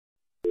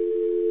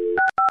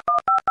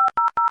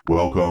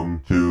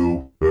Welcome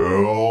to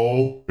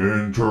Hell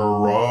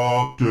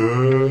Interrupted.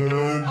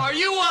 Are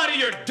you out of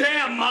your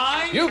damn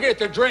mind? You get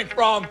to drink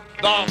from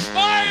the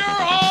fire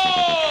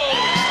hose!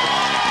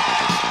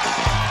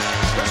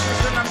 This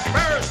is an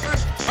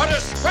embarrassment, a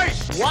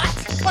disgrace. What?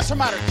 What's the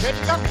matter, kid?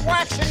 You got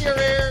wax in your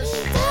ears?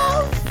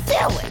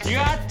 Don't do it.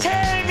 You're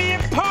tearing me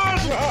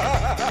apart.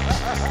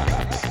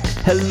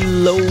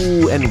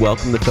 Hello and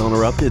welcome to Film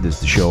Interrupted. This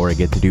is the show where I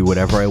get to do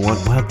whatever I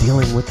want while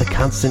dealing with the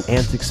constant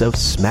antics of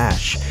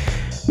Smash.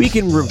 We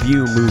can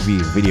review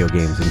movies, video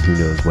games, and who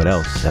knows what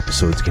else.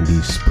 Episodes can be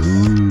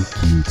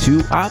spooky,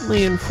 too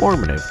oddly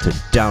informative to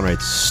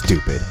downright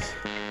stupid.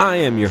 I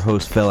am your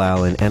host, Phil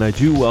Allen, and I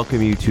do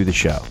welcome you to the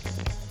show.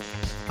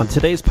 On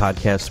today's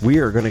podcast, we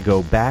are going to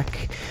go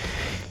back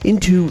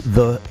into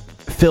the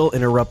Phil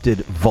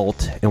Interrupted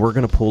vault, and we're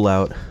going to pull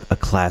out a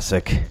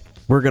classic.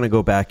 We're going to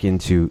go back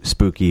into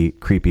spooky,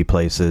 creepy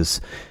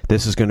places.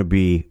 This is going to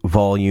be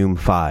Volume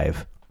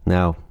 5.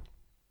 Now,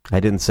 I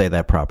didn't say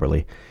that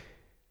properly.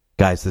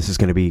 Guys, this is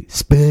going to be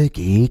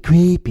Spooky,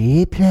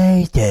 Creepy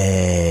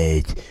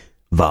Places,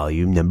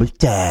 Volume number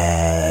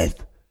 5.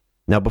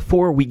 Now,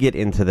 before we get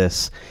into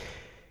this,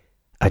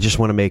 I just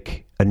want to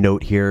make a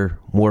note here,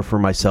 more for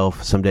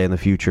myself someday in the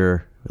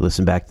future.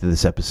 Listen back to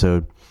this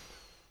episode.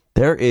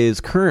 There is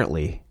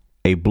currently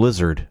a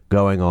blizzard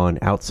going on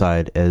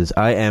outside as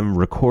I am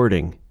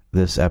recording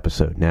this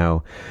episode.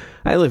 Now,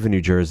 I live in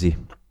New Jersey,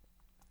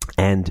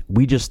 and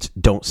we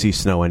just don't see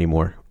snow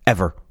anymore,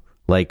 ever.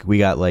 Like, we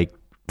got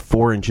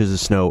 4 inches of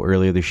snow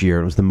earlier this year.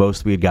 It was the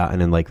most we had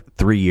gotten in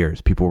 3 years.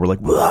 People were like,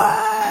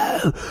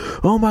 whoa!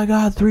 Oh my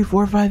god, 3,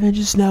 4, 5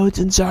 inches of snow, it's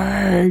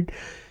insane!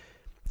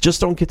 Just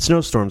don't get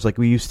snowstorms like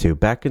we used to.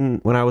 Back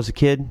when I was a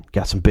kid,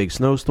 got some big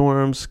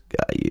snowstorms,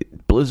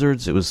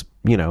 blizzards, it was,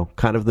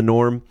 kind of the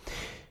norm.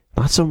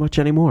 Not so much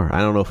anymore.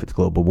 I don't know if it's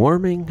global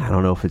warming. I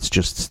don't know if it's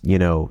just,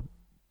 the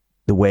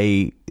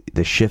way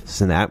the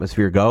shifts in the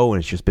atmosphere go and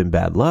it's just been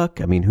bad luck.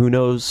 I mean, who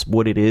knows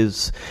what it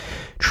is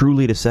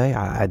truly to say?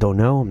 I don't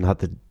know.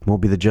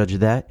 Won't be the judge of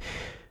that.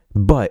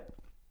 But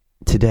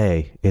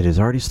today, it has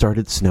already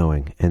started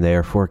snowing, and they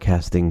are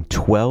forecasting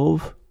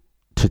 12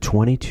 to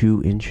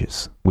 22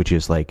 inches, which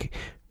is like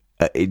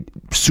a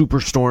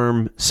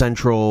superstorm,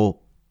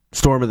 central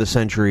storm of the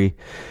century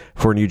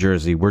for New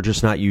Jersey. We're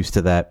just not used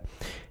to that.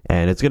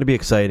 And it's going to be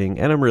exciting,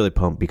 and I'm really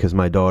pumped because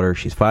my daughter,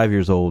 she's 5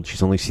 years old.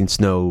 She's only seen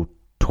snow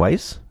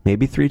twice,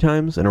 maybe 3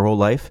 times in her whole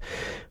life,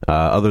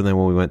 other than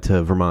when we went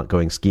to Vermont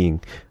going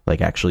skiing,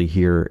 actually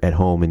here at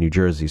home in New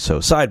Jersey. So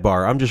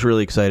sidebar, I'm just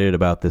really excited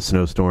about this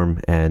snowstorm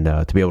and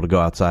to be able to go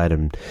outside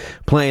and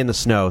play in the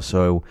snow.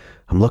 So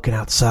I'm looking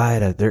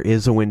outside. There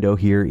is a window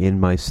here in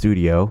my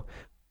studio.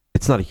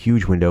 It's not a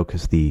huge window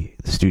because the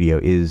studio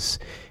is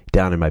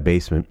down in my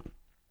basement.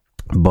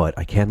 But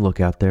I can look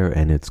out there,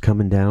 and it's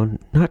coming down.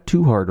 Not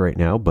too hard right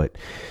now, but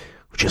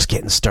we're just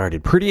getting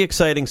started. Pretty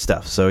exciting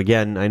stuff. So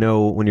again, I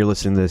know when you're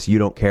listening to this, you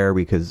don't care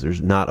because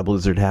there's not a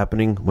blizzard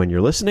happening when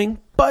you're listening.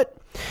 But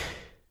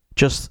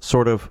just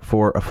sort of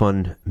for a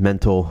fun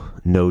mental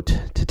note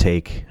to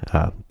take,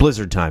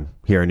 blizzard time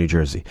here in New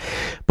Jersey.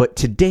 But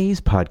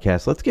today's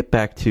podcast, let's get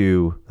back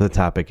to the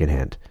topic at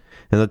hand.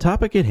 And the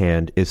topic at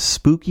hand is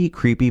Spooky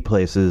Creepy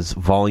Places,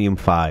 Volume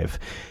 5.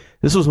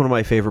 This was one of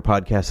my favorite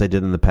podcasts I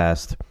did in the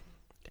past.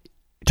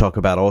 Talk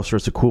about all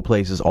sorts of cool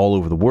places all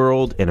over the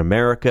world, in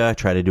America,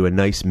 try to do a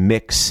nice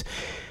mix.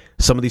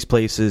 Some of these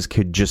places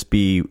could just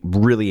be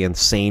really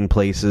insane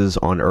places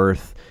on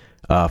Earth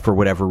for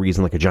whatever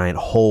reason, like a giant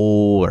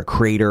hole or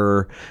crater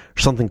or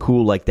something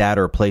cool like that,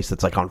 or a place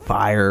that's on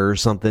fire or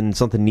something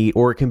neat.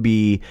 Or it can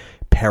be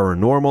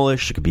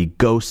paranormal-ish, it could be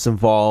ghosts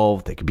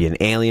involved, it could be an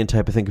alien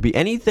type of thing, it could be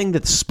anything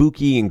that's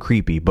spooky and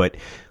creepy. But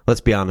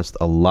let's be honest,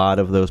 a lot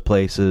of those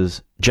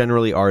places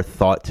generally are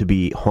thought to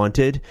be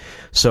haunted.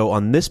 So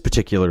on this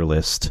particular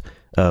list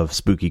of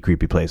spooky,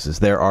 creepy places,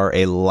 there are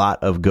a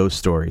lot of ghost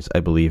stories, I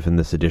believe, in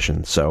this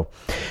edition. So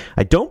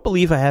I don't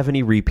believe I have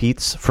any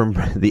repeats from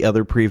the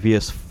other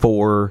previous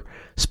 4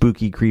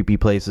 spooky, creepy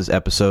places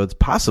episodes.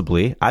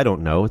 Possibly. I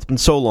don't know. It's been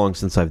so long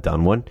since I've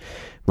done one.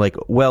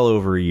 Well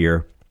over a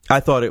year. I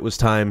thought it was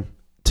time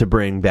to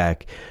bring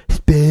back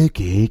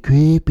Spooky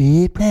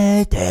Creepy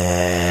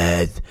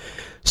Places.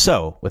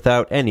 So,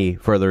 without any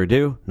further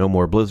ado, no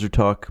more blizzard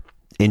talk.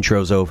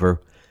 Intro's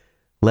over.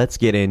 Let's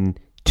get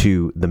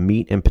into the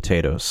meat and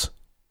potatoes.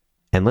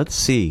 And let's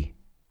see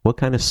what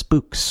kind of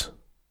spooks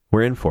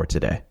we're in for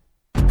today.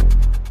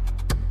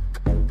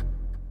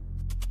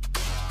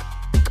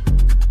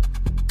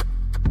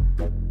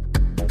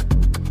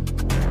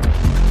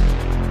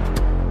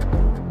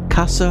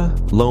 Casa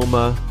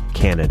Loma,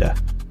 Canada.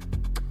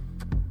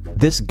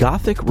 This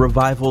Gothic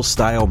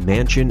Revival-style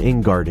mansion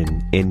and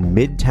garden in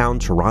Midtown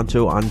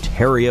Toronto,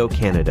 Ontario,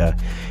 Canada,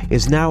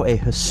 is now a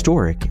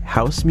historic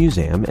house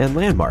museum and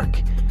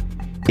landmark.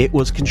 It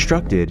was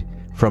constructed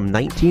from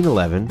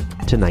 1911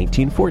 to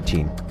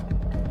 1914.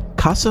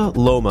 Casa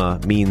Loma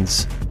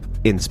means,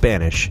 in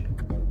Spanish,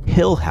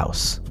 hill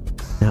house.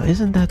 Now,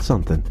 isn't that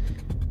something?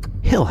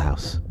 Hill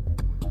House.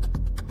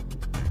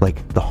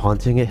 Like The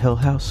Haunting at Hill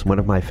House, one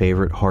of my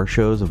favorite horror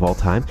shows of all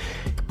time.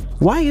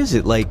 Why is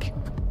it like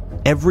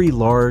every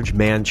large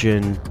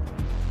mansion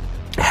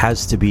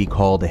has to be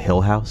called a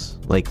Hill House?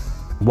 Like,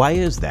 why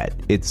is that?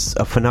 It's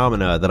a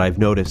phenomena that I've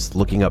noticed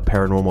looking up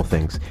paranormal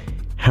things.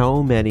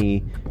 How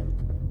many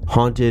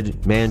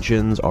haunted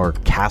mansions or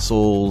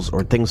castles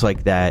or things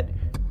like that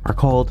are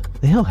called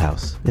the Hill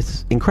House?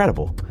 It's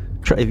incredible.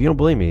 If you don't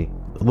believe me,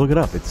 look it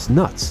up. It's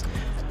nuts.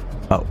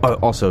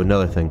 Also,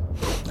 another thing.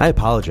 I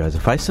apologize.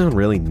 If I sound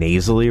really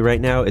nasally right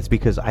now, it's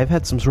because I've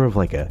had some sort of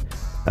like a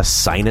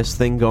sinus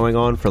thing going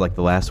on for like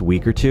the last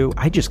week or two.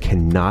 I just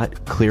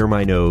cannot clear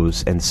my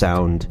nose and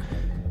sound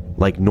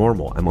like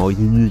normal. I'm always...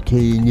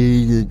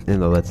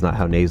 No, that's not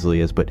how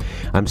nasally is, but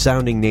I'm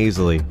sounding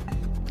nasally,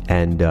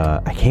 and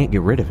I can't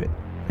get rid of it.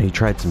 I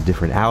tried some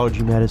different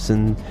allergy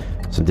medicine,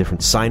 some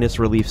different sinus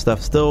relief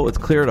stuff. Still, it's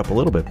cleared up a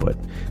little bit, but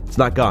it's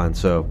not gone,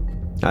 so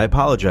I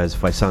apologize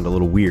if I sound a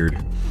little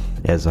weird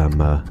as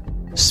I'm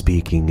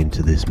speaking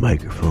into this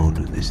microphone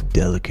with this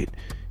delicate,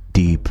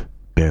 deep,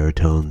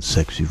 baritone,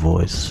 sexy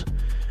voice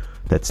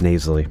that's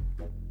nasally.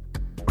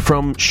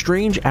 From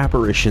strange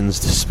apparitions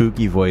to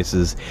spooky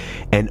voices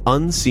and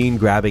unseen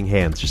grabbing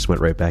hands, just went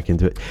right back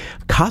into it,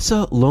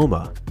 Casa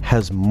Loma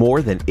has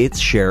more than its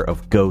share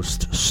of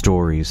ghost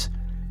stories.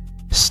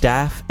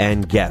 Staff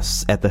and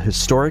guests at the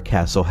historic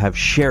castle have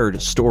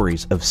shared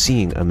stories of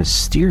seeing a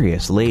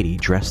mysterious lady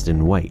dressed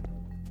in white.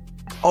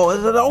 Oh,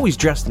 they're always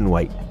dressed in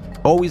white.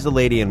 Always the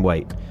lady in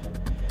white.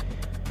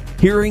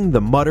 Hearing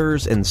the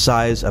mutters and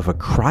sighs of a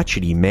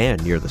crotchety man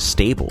near the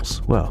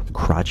stables. Well,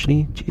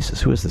 crotchety?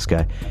 Jesus, who is this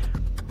guy?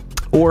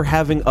 Or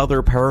having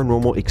other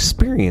paranormal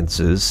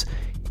experiences,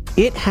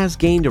 it has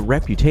gained a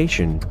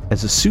reputation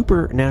as a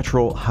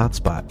supernatural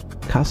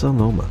hotspot. Casa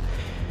Loma.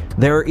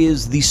 There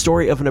is the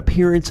story of an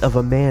appearance of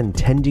a man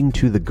tending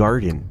to the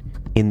garden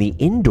in the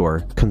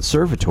indoor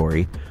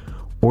conservatory,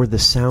 or the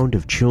sound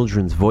of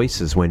children's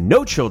voices when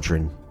no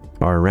children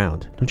are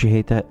around. Don't you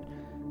hate that?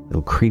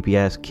 Little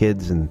creepy-ass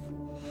kids, and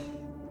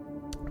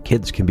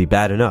kids can be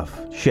bad enough.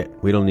 Shit,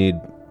 we don't need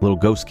little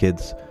ghost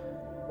kids.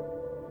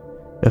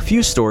 A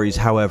few stories,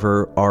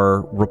 however,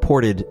 are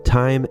reported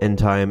time and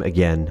time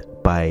again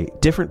by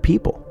different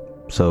people.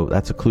 So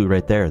that's a clue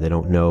right there. They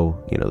don't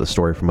know, the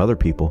story from other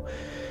people.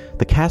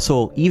 The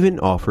castle even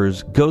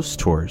offers ghost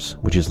tours,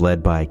 which is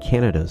led by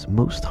Canada's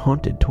most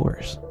haunted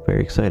tours.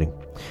 Very exciting.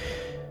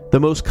 The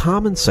most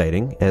common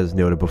sighting, as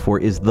noted before,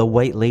 is the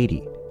White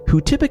Lady, who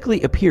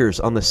typically appears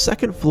on the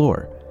second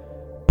floor,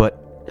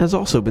 but has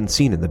also been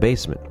seen in the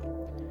basement.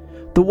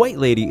 The White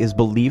Lady is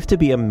believed to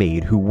be a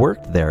maid who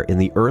worked there in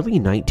the early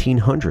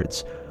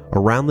 1900s,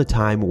 around the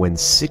time when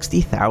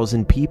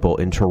 60,000 people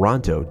in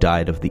Toronto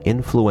died of the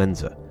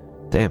influenza.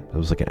 Damn, it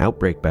was like an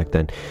outbreak back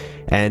then.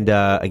 And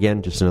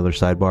again, just another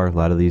sidebar, a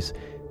lot of these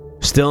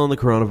still in the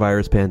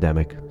coronavirus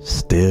pandemic,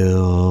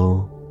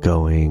 still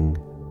going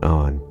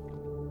on.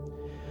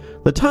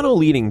 The tunnel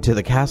leading to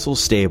the castle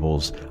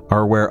stables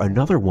are where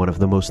another one of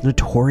the most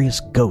notorious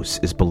ghosts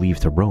is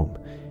believed to roam.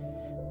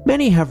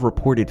 Many have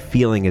reported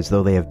feeling as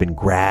though they have been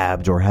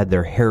grabbed or had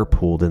their hair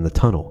pulled in the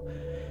tunnel.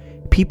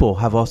 People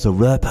have also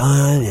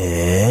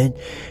reported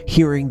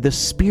hearing the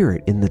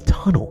spirit in the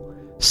tunnel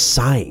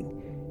sighing.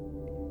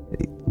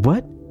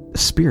 What?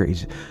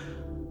 Spirit?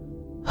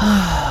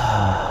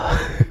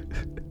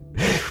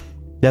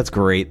 That's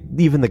great.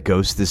 Even the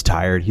ghost is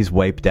tired. He's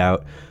wiped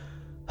out.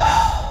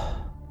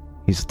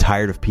 He's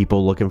tired of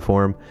people looking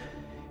for him.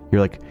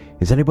 You're like,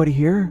 is anybody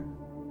here?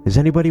 Is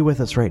anybody with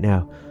us right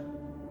now?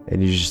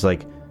 And you're just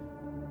like,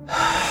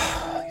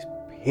 these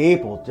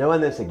people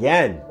doing this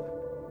again.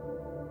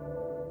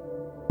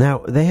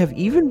 Now, they have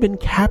even been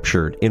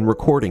captured in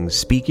recordings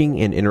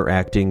speaking and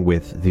interacting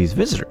with these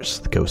visitors,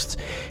 the ghosts.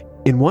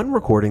 In one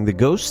recording, the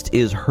ghost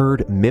is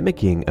heard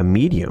mimicking a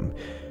medium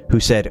who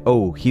said,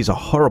 "Oh, he's a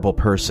horrible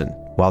person,"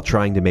 while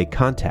trying to make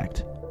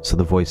contact. So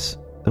the voice...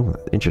 Oh,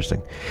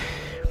 interesting.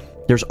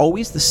 There's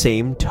always the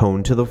same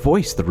tone to the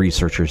voice, the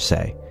researchers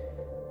say.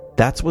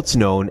 That's what's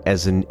known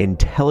as an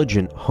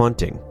intelligent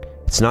haunting.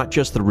 It's not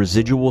just the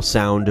residual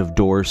sound of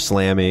doors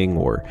slamming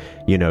or,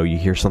 you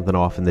hear something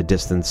off in the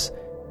distance.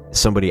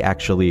 Somebody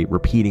actually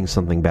repeating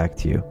something back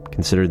to you.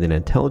 Considered an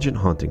intelligent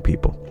haunting,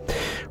 people.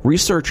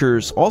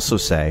 Researchers also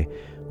say,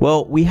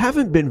 well, we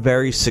haven't been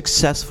very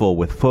successful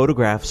with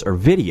photographs or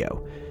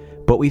video,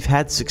 but we've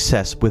had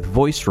success with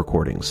voice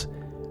recordings.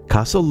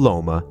 Casa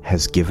Loma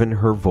has given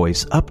her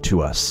voice up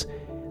to us.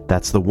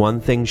 That's the one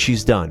thing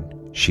she's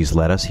done. She's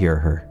let us hear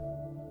her.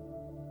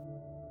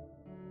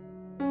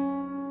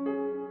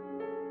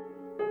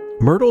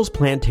 Myrtle's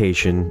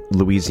Plantation,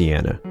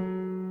 Louisiana.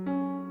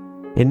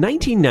 In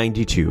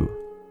 1992,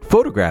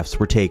 photographs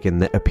were taken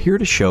that appear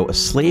to show a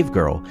slave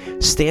girl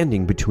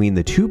standing between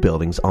the two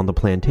buildings on the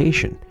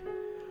plantation.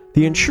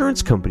 The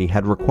insurance company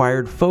had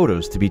required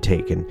photos to be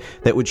taken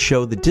that would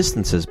show the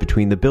distances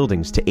between the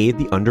buildings to aid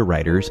the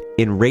underwriters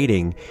in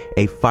rating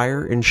a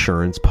fire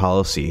insurance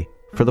policy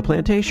for the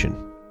plantation.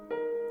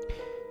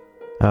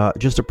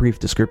 Just a brief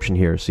description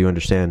here so you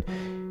understand.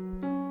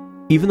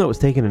 Even though it was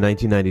taken in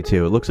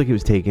 1992, it looks like it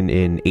was taken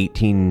in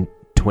 1820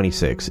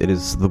 1926. It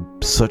is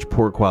such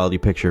poor quality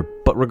picture,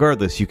 but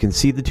regardless, you can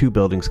see the two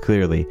buildings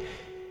clearly.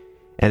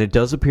 And it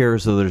does appear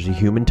as though there's a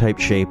human-type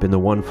shape in the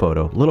one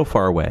photo, a little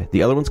far away.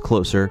 The other one's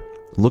closer.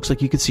 Looks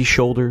like you can see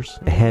shoulders,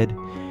 a head.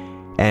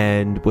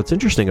 And what's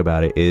interesting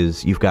about it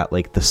is you've got,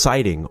 like, the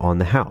siding on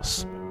the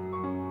house.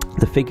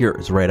 The figure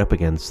is right up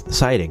against the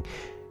siding.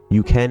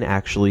 You can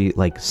actually,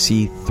 like,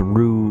 see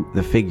through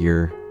the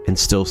figure and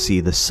still see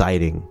the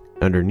siding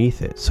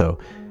underneath it. So,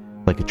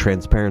 like a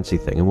transparency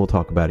thing. And we'll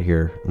talk about it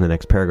here in the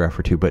next paragraph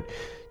or two. But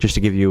just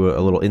to give you a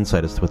little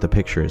insight as to what the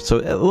picture is. So,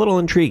 a little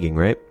intriguing,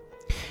 right?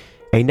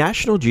 A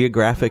National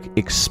Geographic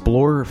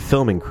Explorer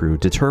filming crew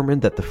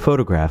determined that the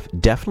photograph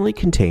definitely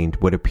contained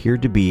what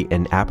appeared to be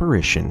an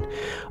apparition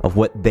of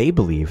what they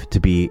believed to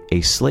be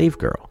a slave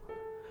girl.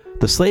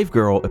 The slave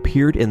girl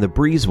appeared in the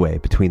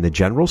breezeway between the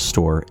general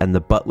store and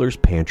the butler's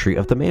pantry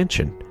of the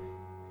mansion.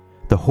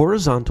 The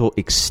horizontal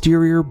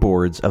exterior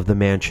boards of the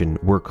mansion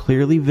were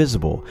clearly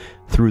visible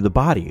through the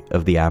body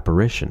of the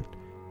apparition.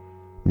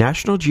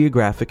 National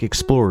Geographic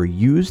Explorer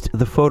used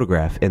the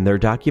photograph in their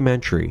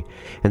documentary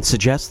and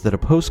suggests that a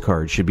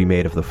postcard should be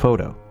made of the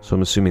photo. So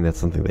I'm assuming that's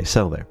something they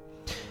sell there.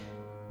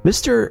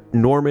 Mr.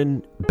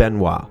 Norman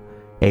Benoit,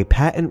 a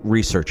patent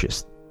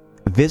researchist,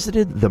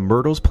 visited the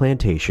Myrtles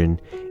plantation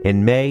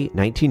in May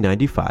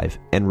 1995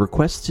 and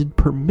requested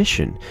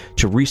permission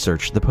to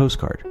research the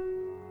postcard.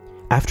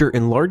 After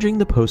enlarging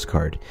the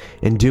postcard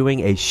and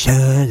doing a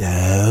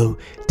shallow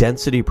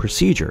density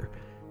procedure,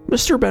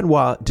 Mr.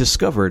 Benoit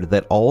discovered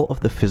that all of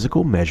the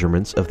physical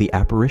measurements of the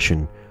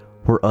apparition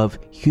were of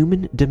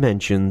human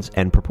dimensions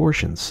and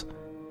proportions.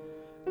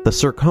 The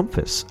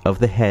circumference of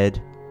the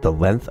head, the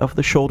length of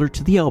the shoulder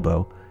to the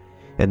elbow,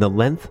 and the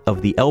length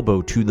of the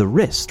elbow to the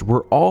wrist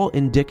were all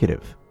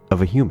indicative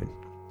of a human.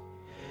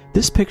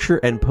 This picture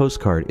and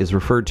postcard is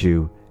referred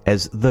to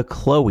as the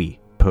Chloe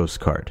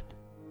postcard.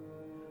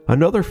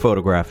 Another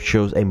photograph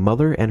shows a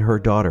mother and her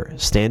daughter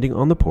standing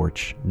on the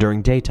porch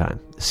during daytime.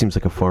 It seems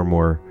like a far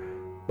more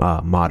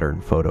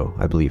modern photo,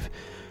 I believe.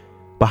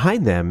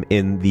 Behind them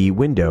in the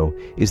window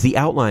is the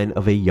outline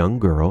of a young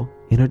girl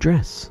in a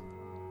dress.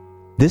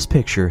 This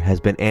picture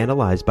has been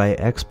analyzed by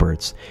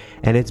experts,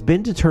 and it's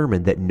been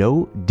determined that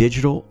no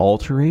digital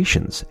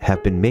alterations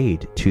have been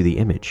made to the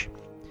image.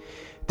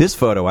 This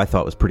photo I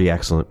thought was pretty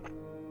excellent,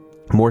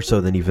 more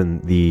so than even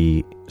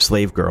the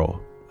slave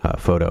girl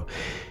photo.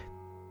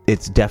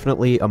 It's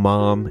definitely a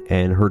mom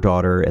and her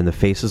daughter, and the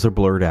faces are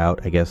blurred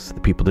out. I guess the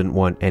people didn't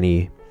want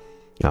any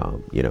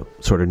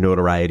sort of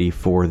notoriety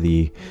for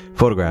the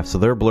photograph, so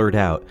they're blurred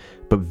out.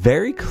 But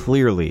very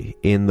clearly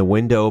in the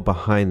window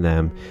behind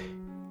them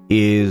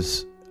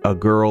is a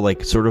girl,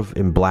 like, sort of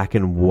in black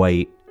and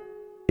white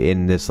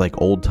in this,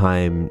 like,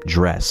 old-time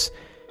dress.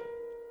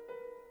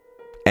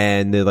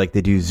 And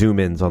they do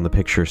zoom-ins on the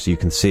picture so you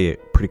can see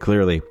it pretty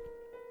clearly.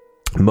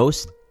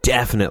 Most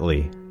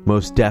definitely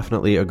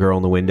a girl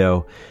in the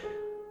window.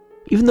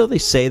 Even though they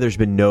say there's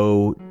been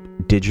no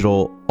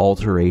digital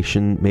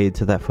alteration made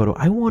to that photo,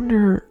 I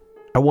wonder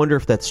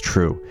if that's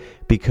true,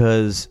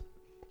 because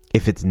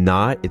if it's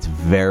not, it's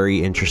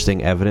very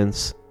interesting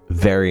evidence,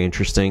 very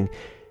interesting.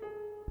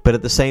 But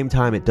at the same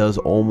time, it does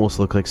almost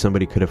look like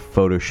somebody could have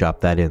photoshopped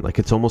that in. Like,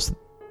 it's almost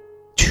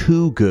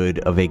too good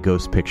of a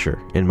ghost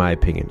picture, in my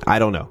opinion. I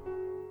don't know.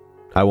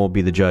 I won't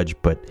be the judge,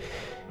 but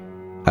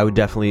I would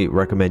definitely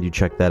recommend you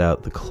check that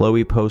out. The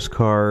Chloe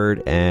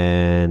postcard,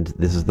 and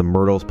this is the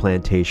Myrtles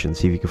plantation.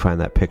 See if you can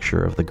find that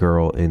picture of the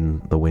girl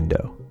in the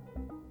window.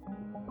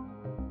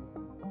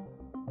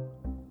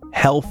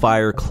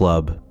 Hellfire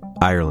Club,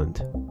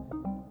 Ireland.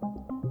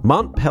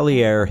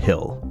 Montpelier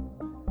Hill,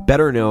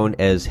 better known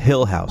as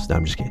Hill House. No,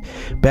 I'm just kidding.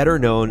 Better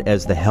known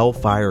as the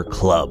Hellfire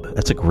Club.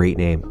 That's a great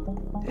name.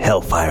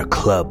 Hellfire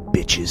Club,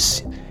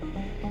 bitches.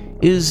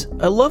 Is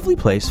a lovely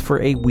place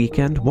for a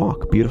weekend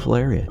walk. Beautiful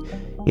area.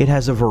 It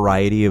has a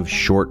variety of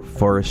short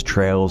forest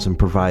trails and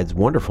provides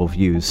wonderful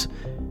views.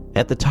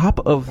 At the top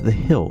of the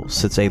hill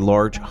sits a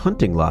large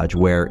hunting lodge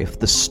where, if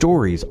the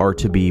stories are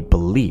to be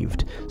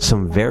believed,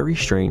 some very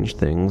strange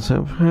things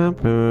have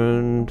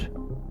happened.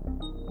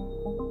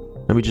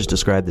 Let me just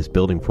describe this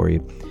building for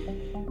you.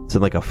 It's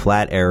in like a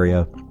flat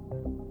area,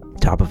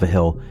 top of a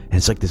hill, and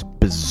it's like this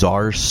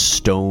bizarre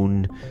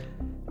stone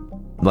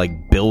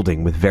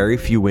building with very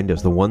few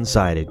windows. The one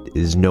side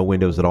is no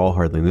windows at all,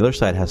 hardly, and the other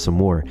side has some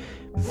more.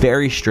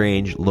 Very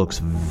strange, looks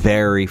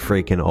very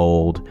freaking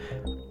old.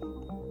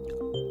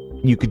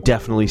 You could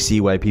definitely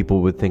see why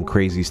people would think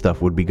crazy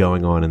stuff would be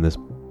going on in this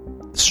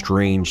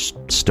strange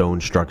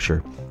stone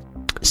structure.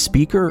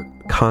 Speaker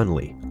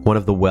Conley, one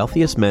of the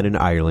wealthiest men in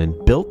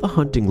Ireland, built the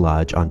hunting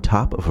lodge on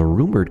top of a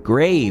rumored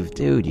grave.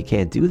 Dude, you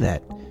can't do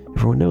that.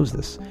 Everyone knows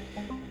this.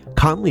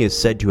 Conley is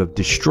said to have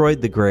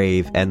destroyed the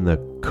grave and the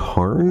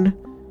cairn.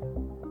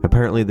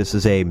 Apparently this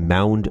is a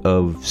mound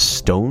of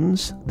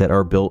stones that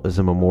are built as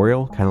a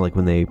memorial, kind of like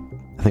when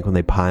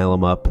they pile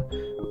them up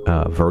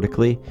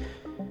vertically.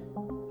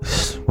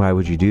 Why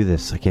would you do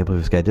this? I can't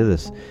believe this guy did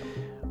this.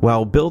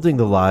 While building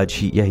the lodge,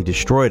 he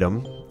destroyed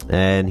them,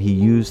 and he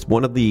used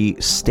one of the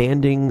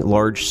standing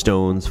large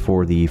stones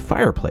for the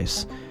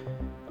fireplace.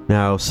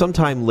 Now,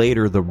 sometime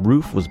later, the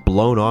roof was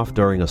blown off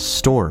during a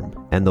storm,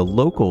 and the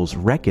locals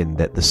reckoned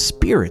that the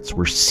spirits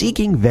were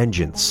seeking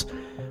vengeance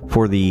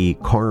for the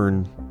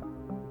cairn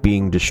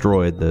being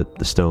destroyed,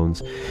 the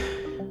stones.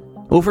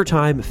 Over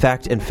time,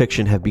 fact and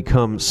fiction have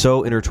become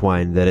so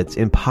intertwined that it's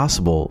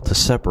impossible to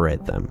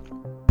separate them.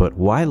 But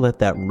why let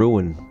that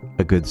ruin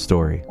a good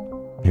story?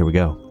 Here we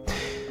go.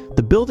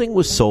 The building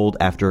was sold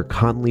after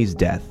Conley's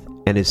death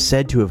and is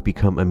said to have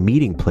become a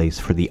meeting place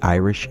for the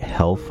Irish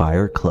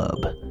Hellfire Club.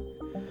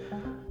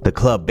 The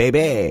club,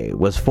 baby,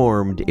 was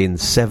formed in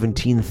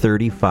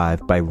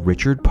 1735 by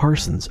Richard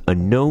Parsons, a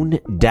known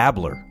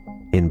dabbler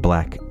in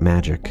black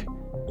magic.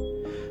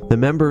 The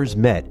members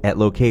met at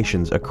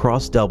locations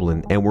across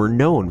Dublin and were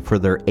known for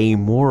their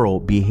amoral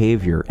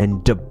behavior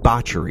and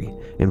debauchery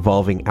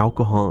involving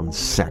alcohol and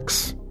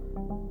sex.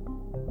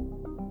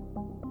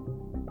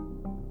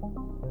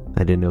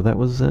 I didn't know that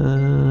was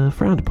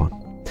frowned upon.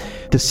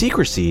 The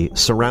secrecy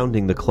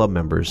surrounding the club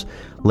members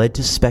led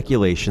to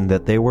speculation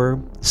that they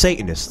were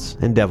Satanists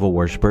and devil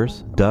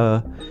worshippers.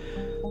 Duh.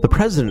 The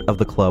president of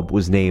the club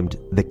was named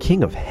the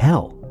King of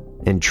Hell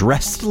and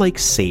dressed like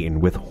Satan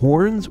with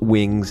horns,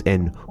 wings,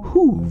 and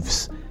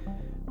hooves.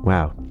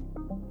 Wow.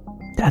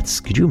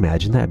 Could you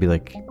imagine that? I'd be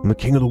like, I'm the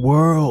king of the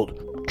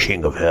world,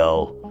 King of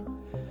Hell.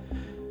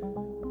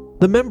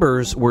 The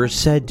members were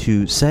said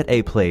to set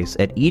a place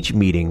at each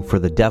meeting for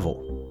the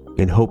devil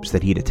in hopes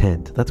that he'd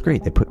attend. That's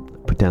great. They put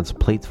down some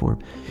plates for him.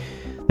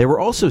 They were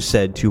also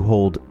said to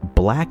hold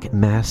black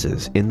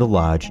masses in the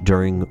lodge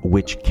during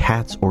which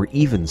cats or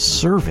even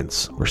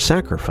servants were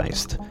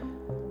sacrificed.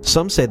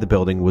 Some say the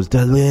building was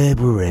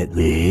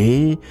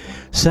deliberately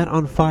set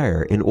on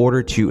fire in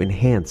order to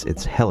enhance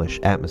its hellish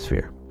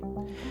atmosphere.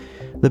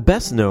 The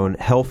best known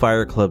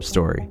Hellfire Club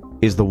story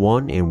is the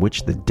one in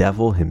which the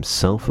devil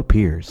himself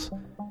appears.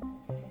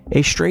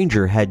 A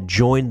stranger had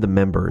joined the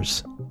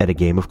members at a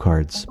game of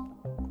cards.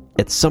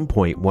 At some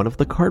point, one of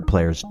the card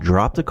players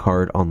dropped a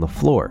card on the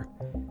floor.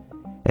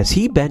 As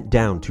he bent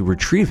down to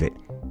retrieve it,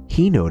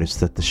 he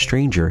noticed that the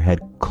stranger had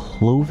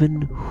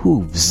cloven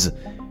hooves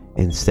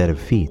instead of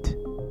feet.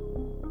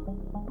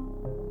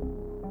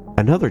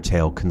 Another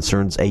tale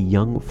concerns a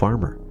young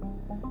farmer.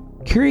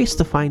 Curious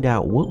to find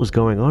out what was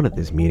going on at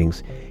these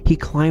meetings, he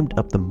climbed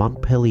up the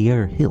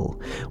Montpelier Hill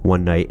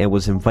one night and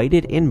was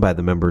invited in by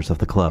the members of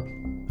the club.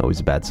 Always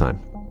a bad sign.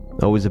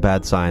 Always a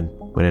bad sign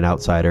when an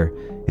outsider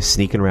is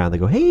sneaking around. They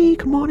go, "Hey,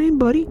 come on in,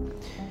 buddy."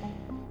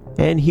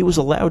 And he was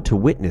allowed to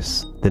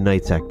witness the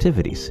night's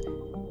activities.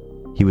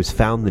 He was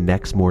found the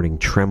next morning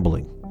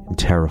trembling and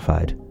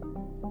terrified.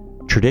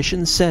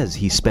 Tradition says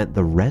he spent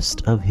the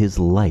rest of his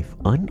life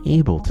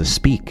unable to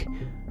speak,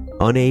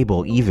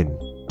 unable even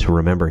to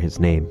remember his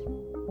name.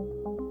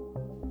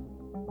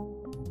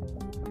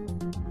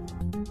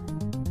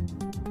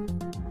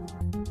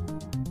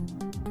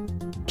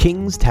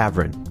 King's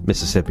Tavern,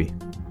 Mississippi.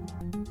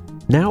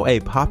 Now a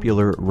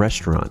popular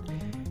restaurant,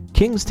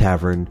 King's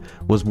Tavern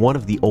was one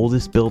of the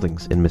oldest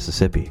buildings in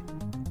Mississippi.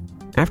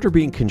 After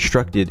being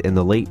constructed in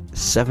the late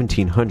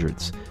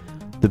 1700s,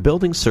 the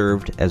building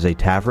served as a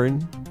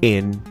tavern,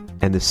 inn,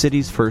 and the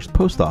city's first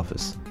post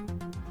office.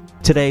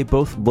 Today,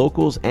 both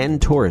locals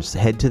and tourists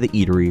head to the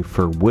eatery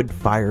for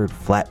wood-fired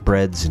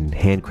flatbreads and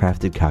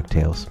handcrafted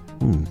cocktails.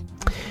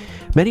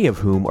 Many of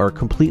whom are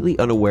completely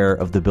unaware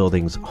of the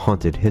building's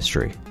haunted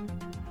history.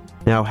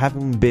 Now,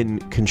 having been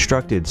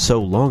constructed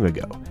so long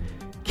ago,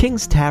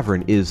 King's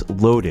Tavern is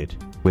loaded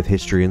with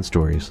history and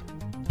stories.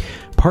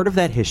 Part of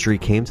that history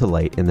came to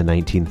light in the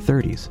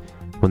 1930s,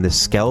 when the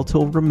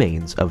skeletal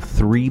remains of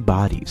 3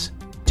 bodies,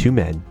 2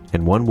 men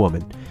and 1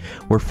 woman,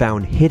 were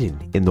found hidden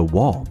in the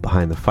wall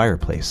behind the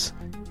fireplace.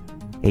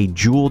 A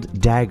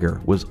jeweled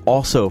dagger was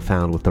also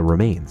found with the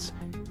remains,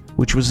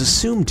 which was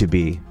assumed to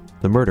be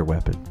the murder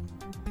weapon.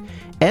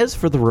 As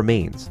for the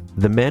remains,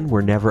 the men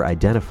were never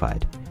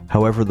identified.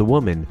 However, the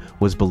woman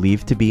was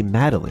believed to be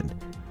Madeline,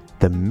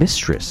 the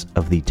mistress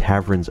of the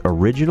tavern's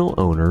original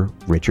owner,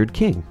 Richard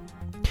King.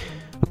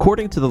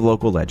 According to the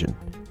local legend,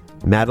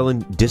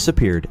 Madeline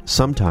disappeared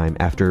sometime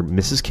after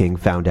Mrs. King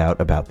found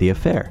out about the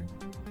affair.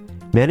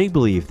 Many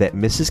believe that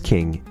Mrs.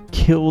 King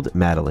killed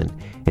Madeline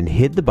and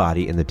hid the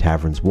body in the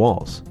tavern's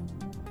walls.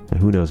 Now,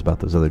 who knows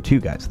about those other 2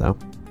 guys, though?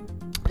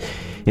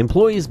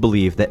 Employees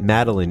believe that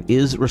Madeline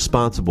is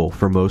responsible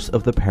for most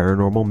of the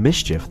paranormal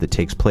mischief that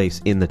takes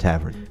place in the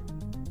tavern.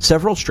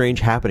 Several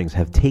strange happenings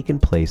have taken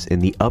place in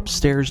the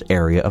upstairs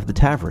area of the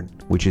tavern,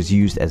 which is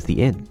used as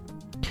the inn.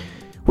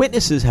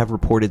 Witnesses have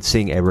reported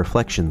seeing a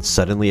reflection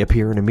suddenly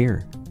appear in a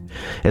mirror,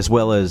 as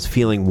well as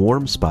feeling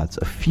warm spots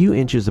a few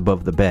inches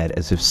above the bed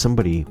as if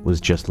somebody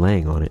was just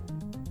laying on it.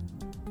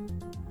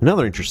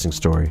 Another interesting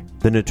story,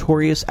 the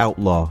notorious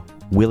outlaw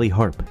Willie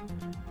Harp,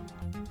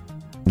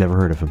 never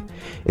heard of him,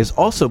 is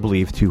also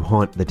believed to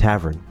haunt the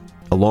tavern,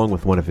 along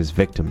with one of his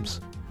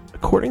victims.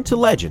 According to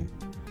legend,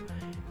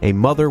 a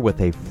mother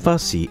with a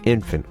fussy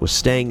infant was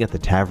staying at the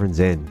tavern's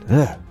inn.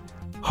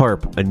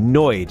 Harp,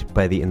 annoyed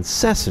by the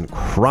incessant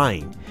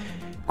crying,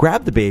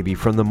 grabbed the baby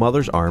from the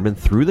mother's arm and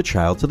threw the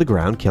child to the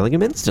ground, killing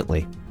him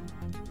instantly.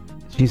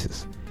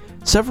 Jesus.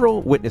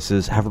 Several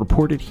witnesses have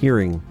reported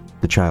hearing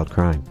the child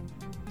crying,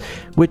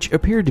 which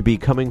appeared to be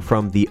coming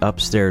from the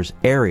upstairs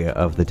area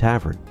of the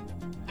tavern.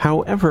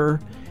 However,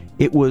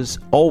 it was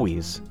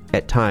always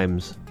at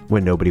times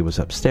when nobody was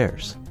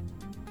upstairs.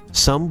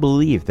 Some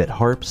believe that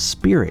Harp's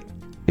spirit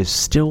is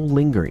still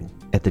lingering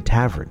at the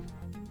tavern,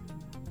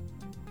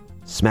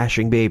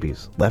 smashing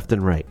babies left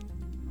and right.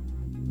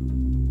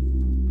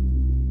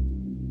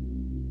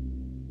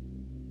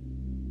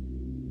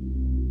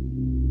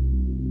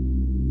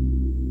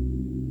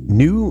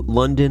 New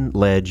London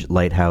Ledge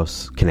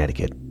Lighthouse,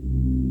 Connecticut.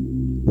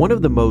 One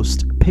of the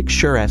most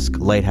picturesque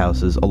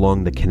lighthouses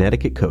along the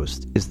Connecticut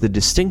coast is the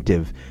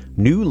distinctive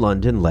New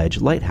London Ledge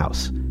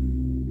Lighthouse.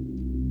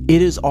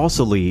 It is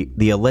also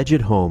the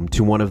alleged home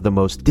to one of the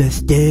most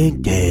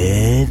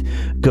distinctive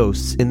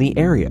ghosts in the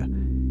area,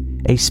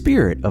 a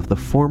spirit of the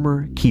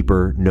former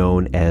keeper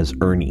known as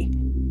Ernie.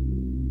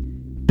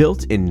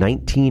 Built in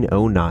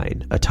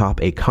 1909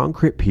 atop a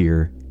concrete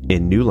pier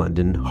in New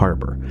London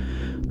Harbor,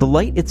 the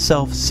light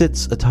itself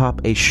sits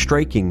atop a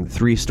striking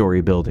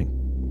 3-story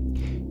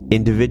building.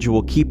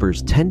 Individual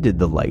keepers tended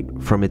the light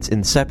from its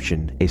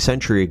inception a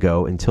century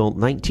ago until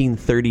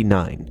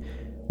 1939,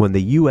 when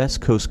the U.S.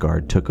 Coast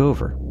Guard took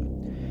over.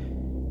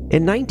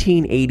 In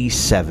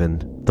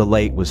 1987, the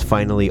light was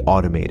finally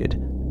automated,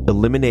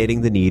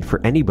 eliminating the need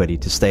for anybody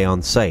to stay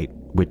on site,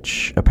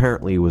 which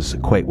apparently was a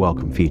quite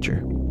welcome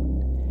feature.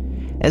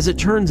 As it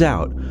turns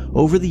out,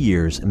 over the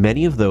years,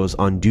 many of those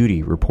on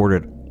duty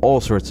reported all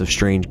sorts of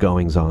strange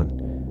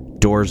goings-on.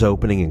 Doors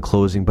opening and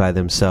closing by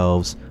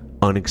themselves,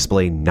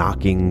 unexplained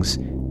knockings,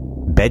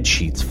 bed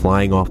sheets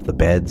flying off the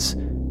beds,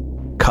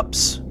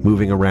 cups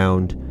moving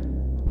around,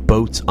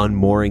 boats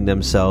unmooring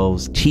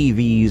themselves,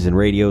 TVs and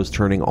radios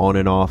turning on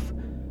and off,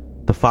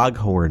 the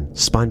foghorn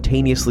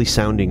spontaneously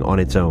sounding on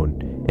its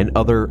own, and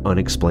other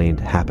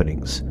unexplained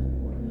happenings.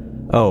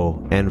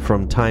 Oh, and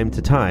from time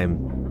to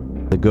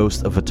time, the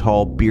ghost of a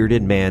tall,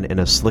 bearded man in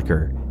a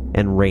slicker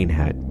and rain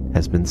hat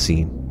has been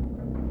seen.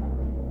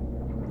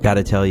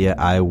 Gotta tell you,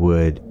 I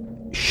would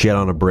shit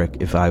on a brick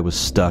if I was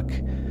stuck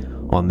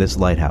on this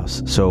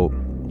lighthouse. So,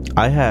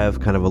 I have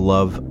kind of a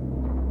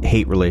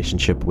love-hate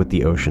relationship with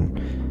the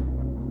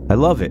ocean. I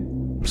love it.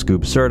 I'm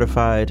scuba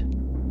certified.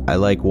 I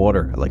like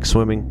water. I like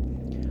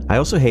swimming. I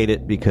also hate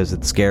it because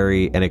it's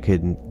scary and it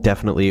can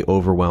definitely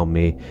overwhelm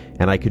me,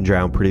 and I can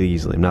drown pretty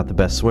easily. I'm not the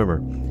best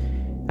swimmer.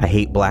 I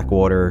hate black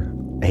water.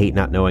 I hate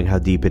not knowing how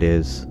deep it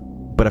is.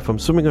 But if I'm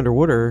swimming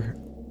underwater,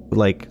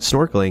 like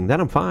snorkeling,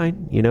 then I'm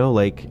fine. You know,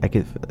 I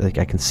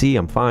can see,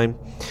 I'm fine.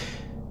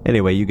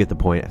 Anyway, you get the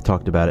point. I've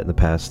talked about it in the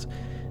past.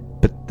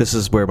 But this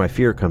is where my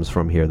fear comes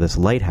from here. This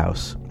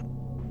lighthouse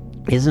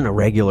isn't a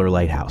regular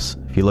lighthouse.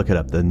 If you look it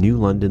up, the New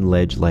London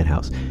Ledge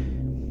Lighthouse.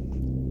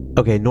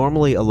 Okay,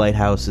 normally a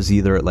lighthouse is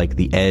either at like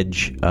the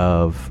edge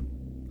of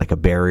like a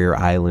barrier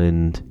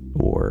island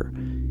or,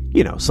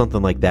 you know,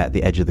 something like that,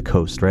 the edge of the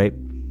coast, right?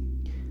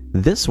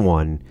 This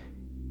one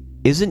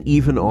isn't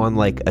even on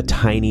like a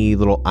tiny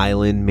little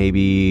island,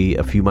 maybe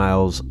a few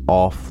miles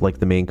off like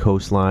the main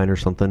coastline or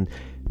something.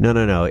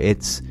 No.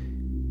 It's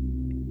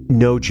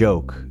no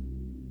joke.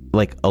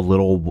 Like a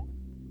little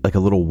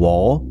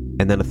wall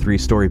and then a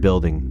 3-story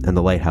building, and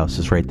the lighthouse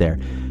is right there.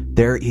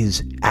 There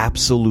is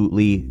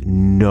absolutely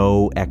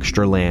no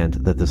extra land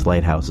that this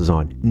lighthouse is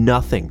on.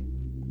 Nothing.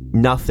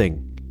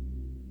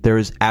 There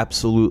is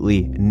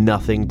absolutely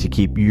nothing to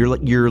keep.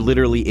 You're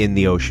literally in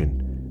the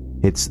ocean.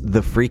 It's the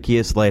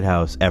freakiest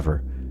lighthouse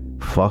ever.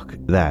 Fuck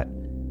that.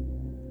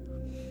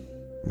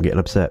 I'm getting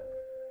upset.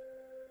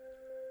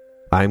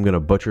 I'm going to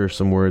butcher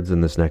some words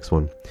in this next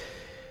one.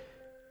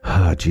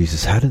 Oh,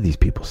 Jesus, how do these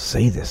people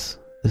say this?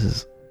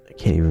 I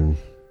can't even...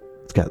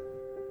 It's got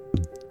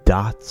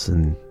dots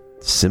and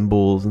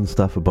symbols and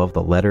stuff above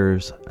the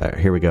letters.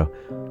 Here we go.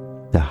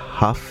 The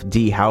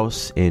Hofdi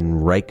House in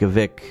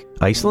Reykjavik,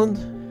 Iceland?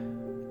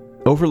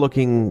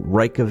 Overlooking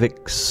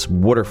Reykjavik's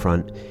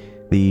waterfront,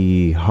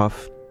 the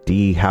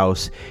Hofdi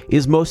House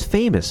is most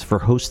famous for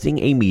hosting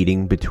a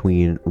meeting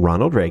between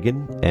Ronald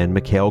Reagan and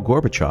Mikhail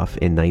Gorbachev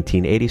in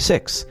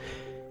 1986.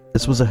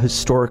 This was a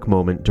historic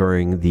moment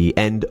during the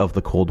end of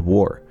the Cold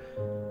War.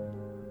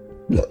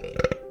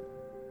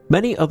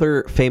 Many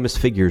other famous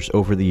figures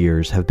over the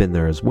years have been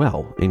there as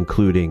well,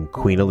 including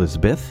Queen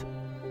Elizabeth,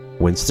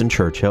 Winston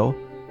Churchill,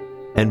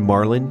 and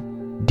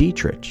Marlene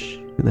Dietrich.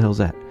 Who the hell's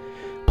that?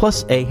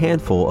 Plus a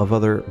handful of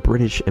other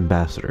British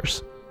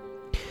ambassadors.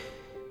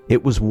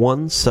 It was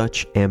one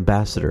such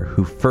ambassador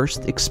who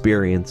first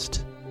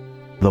experienced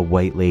the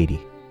White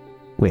Lady.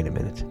 Wait a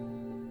minute.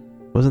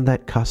 Wasn't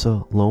that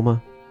Casa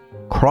Loma?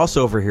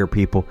 Crossover here,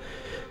 people.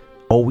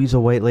 Always a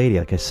white lady,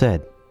 like I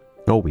said.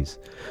 Always.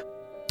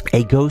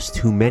 A ghost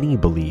who many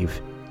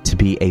believe to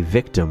be a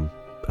victim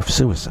of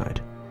suicide.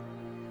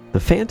 The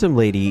Phantom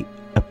Lady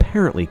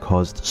apparently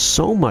caused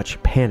so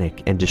much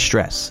panic and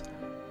distress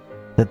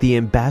that the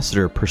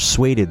ambassador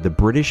persuaded the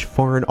British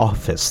Foreign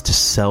Office to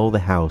sell the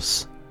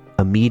house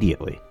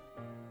immediately.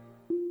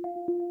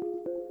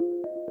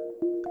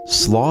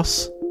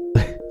 Sloss...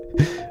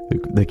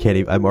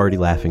 I'm already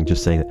laughing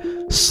just saying it.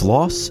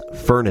 Sloss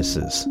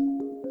Furnaces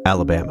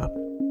Alabama.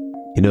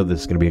 You know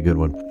this is going to be a good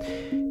one.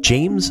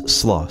 James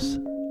Sloss,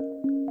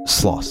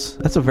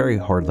 that's a very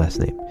hard last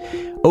name,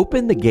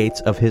 opened the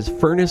gates of his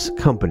furnace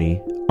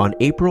company on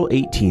April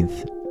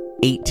 18th,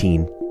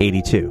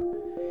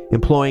 1882,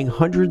 employing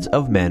hundreds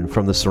of men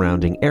from the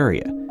surrounding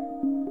area.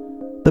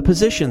 The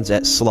positions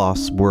at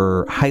Sloss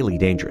were highly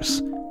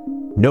dangerous.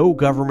 No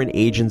government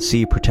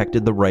agency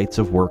protected the rights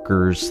of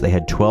workers. They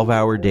had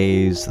 12-hour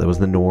days. That was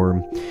the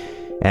norm.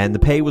 And the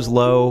pay was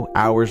low,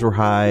 hours were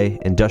high,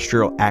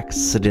 industrial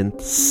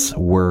accidents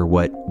were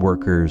what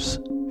workers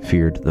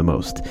feared the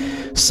most.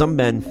 Some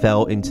men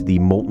fell into the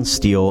molten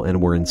steel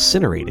and were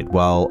incinerated,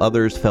 while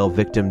others fell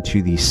victim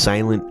to the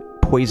silent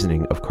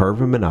poisoning of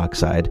carbon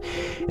monoxide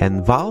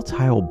and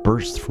volatile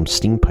bursts from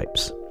steam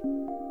pipes.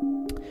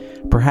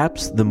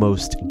 Perhaps the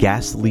most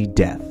ghastly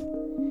death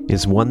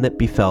is one that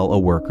befell a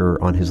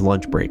worker on his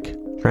lunch break.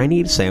 Trying to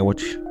eat a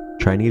sandwich,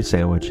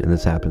 and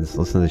this happens.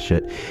 Listen to this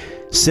shit.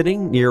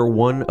 Sitting near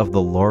one of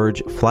the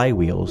large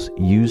flywheels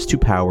used to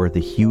power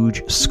the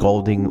huge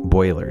scalding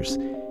boilers,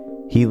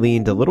 he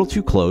leaned a little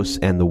too close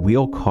and the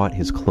wheel caught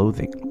his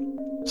clothing,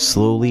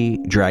 slowly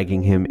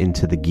dragging him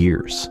into the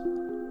gears.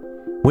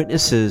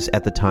 Witnesses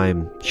at the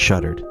time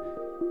shuddered.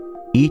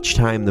 Each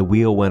time the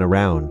wheel went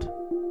around,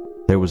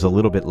 there was a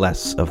little bit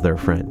less of their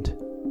friend.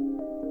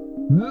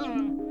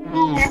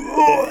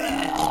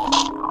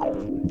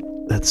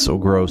 That's so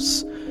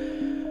gross.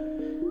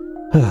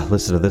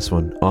 Listen to this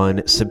one.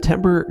 On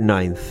September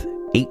 9th,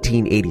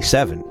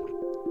 1887,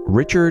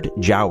 Richard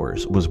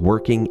Jowers was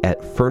working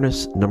at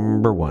furnace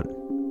number 1.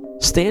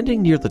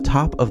 Standing near the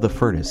top of the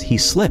furnace, he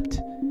slipped,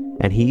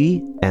 and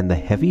he and the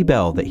heavy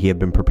bell that he had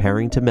been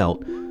preparing to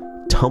melt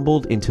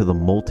tumbled into the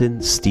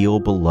molten steel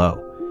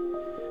below.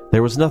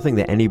 There was nothing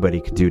that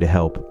anybody could do to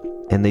help,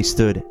 and they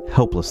stood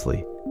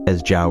helplessly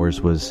as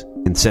Jowers was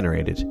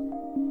incinerated.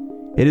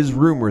 It is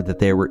rumored that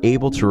they were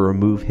able to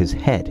remove his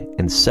head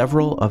and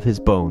several of his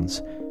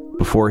bones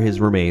before his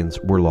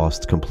remains were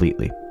lost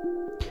completely.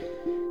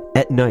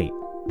 At night,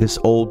 this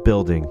old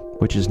building,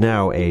 which is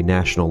now a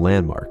national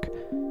landmark,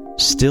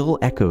 still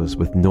echoes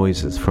with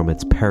noises from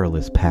its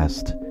perilous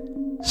past.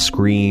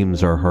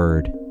 Screams are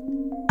heard,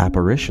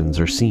 apparitions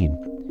are seen,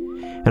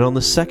 and on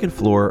the second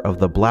floor of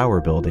the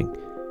Blower building,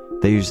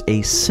 there's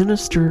a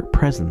sinister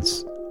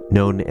presence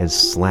known as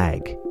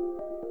Slag,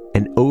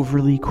 an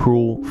overly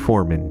cruel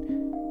foreman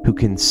who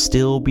can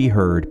still be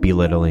heard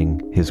belittling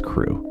his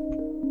crew.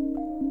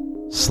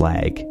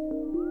 Slag.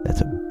 That's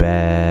a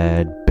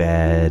bad,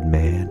 bad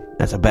man.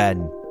 That's a bad,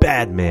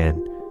 bad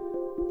man.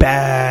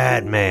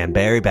 Bad man.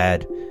 Very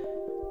bad.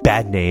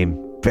 Bad name.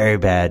 Very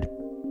bad.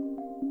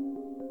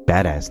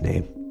 Badass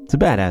name. It's a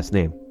badass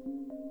name.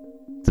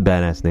 It's a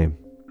badass name.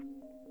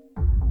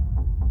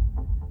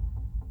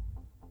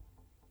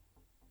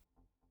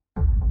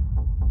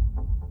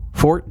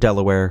 Fort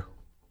Delaware,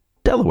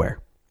 Delaware.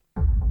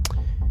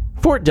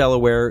 Fort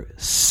Delaware,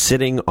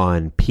 sitting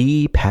on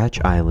Pea Patch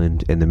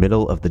Island in the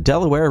middle of the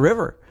Delaware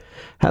River,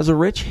 has a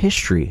rich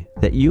history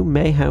that you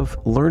may have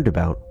learned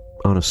about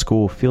on a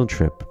school field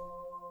trip.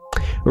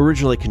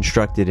 Originally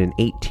constructed in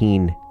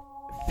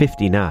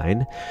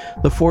 1859,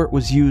 the fort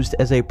was used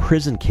as a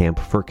prison camp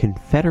for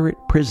Confederate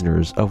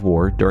prisoners of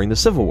war during the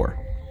Civil War.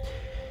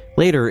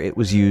 Later, it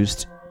was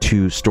used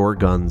to store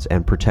guns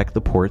and protect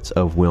the ports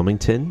of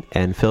Wilmington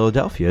and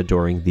Philadelphia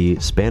during the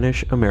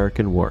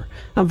Spanish-American War.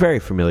 I'm very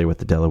familiar with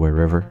the Delaware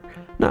River.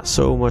 Not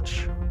so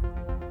much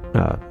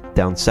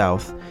down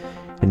south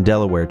in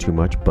Delaware too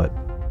much, but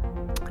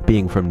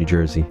being from New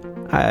Jersey,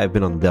 I've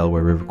been on the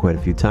Delaware River quite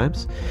a few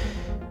times.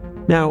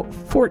 Now,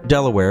 Fort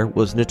Delaware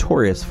was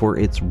notorious for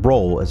its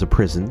role as a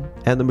prison,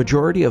 and the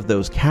majority of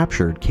those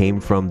captured came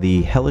from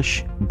the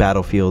hellish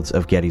battlefields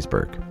of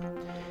Gettysburg.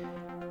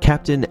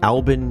 Captain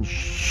Albin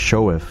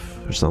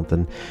Schoeff or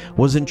something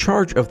was in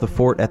charge of the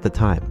fort at the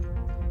time,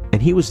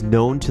 and he was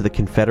known to the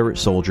Confederate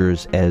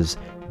soldiers as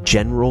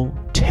General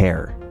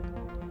Terror.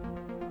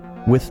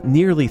 With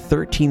nearly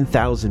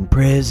 13,000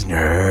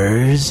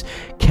 prisoners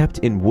kept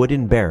in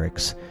wooden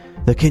barracks,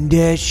 the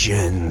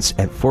conditions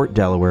at Fort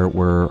Delaware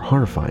were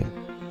horrifying.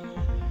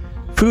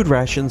 Food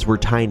rations were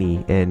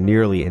tiny and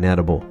nearly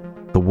inedible.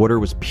 The water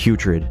was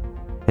putrid,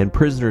 and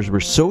prisoners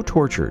were so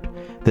tortured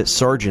that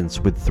sergeants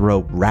would throw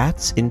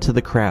rats into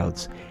the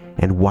crowds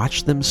and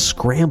watch them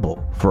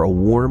scramble for a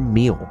warm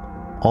meal,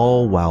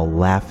 all while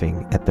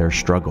laughing at their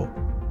struggle.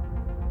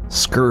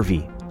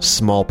 Scurvy,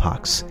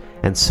 smallpox,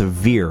 and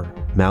severe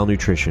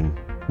malnutrition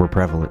were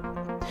prevalent.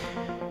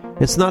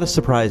 It's not a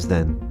surprise,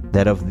 then,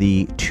 that of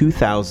the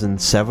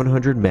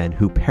 2,700 men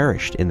who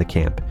perished in the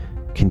camp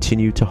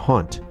continue to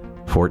haunt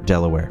Fort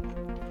Delaware,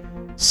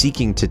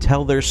 seeking to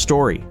tell their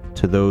story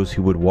to those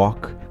who would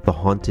walk the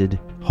haunted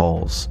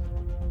halls.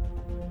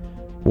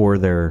 Or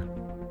they're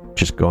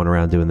just going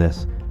around doing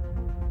this.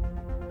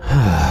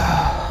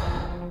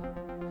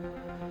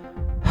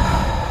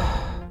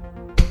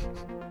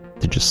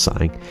 They're just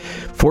sighing.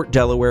 Fort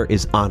Delaware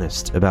is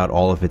honest about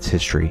all of its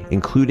history,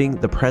 including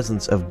the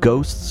presence of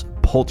ghosts,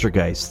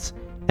 poltergeists,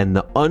 and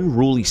the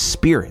unruly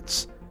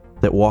spirits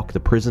that walk the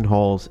prison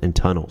halls and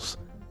tunnels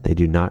They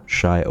do not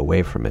shy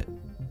away from it.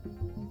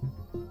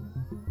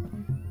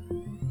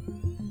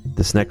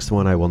 This next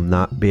one I will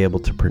not be able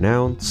to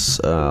pronounce.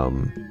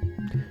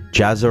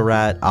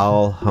 Jazarat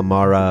Al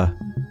Hamara,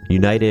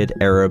 United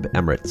Arab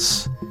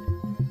Emirates.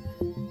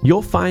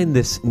 You'll find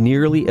this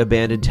nearly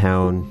abandoned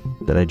town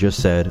that I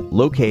just said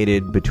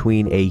located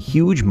between a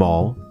huge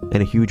mall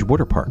and a huge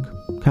water park.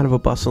 Kind of a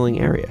bustling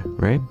area,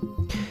 right?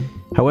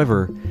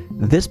 However,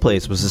 this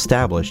place was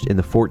established in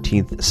the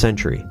 14th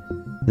century.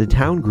 The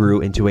town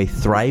grew into a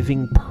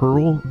thriving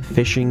pearl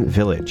fishing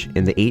village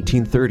in the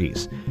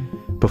 1830s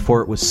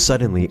before it was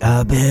suddenly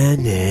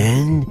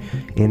abandoned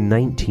in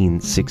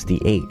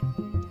 1968.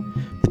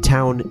 The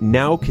town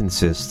now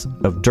consists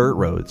of dirt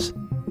roads,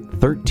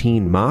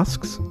 13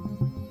 mosques,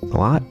 a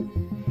lot,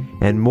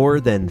 and more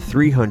than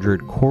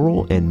 300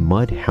 coral and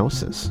mud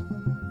houses.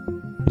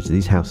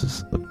 These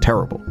houses look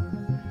terrible.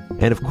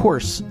 And of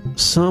course,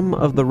 some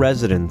of the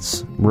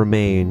residents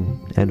remain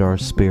and are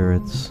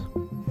spirits.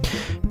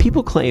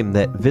 People claim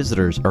that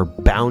visitors are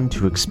bound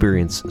to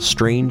experience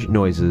strange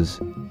noises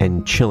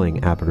and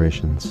chilling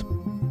apparitions.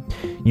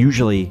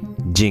 Usually,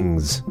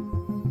 jings,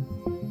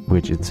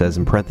 which it says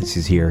in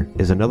parentheses here,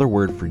 is another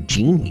word for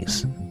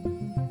genies.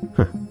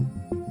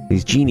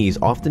 These genies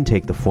often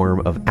take the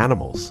form of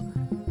animals.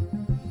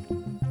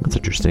 That's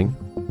interesting.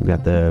 We've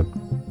got the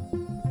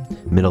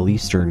Middle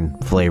Eastern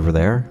flavor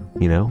there,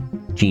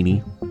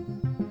 genie,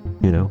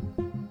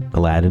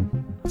 Aladdin.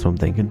 That's what I'm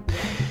thinking.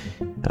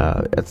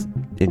 That's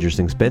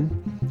interesting spin.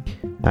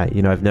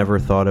 I've never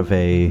thought of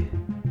a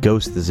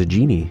ghost as a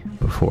genie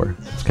before.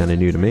 It's kind of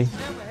new to me.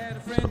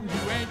 So.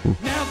 Never had a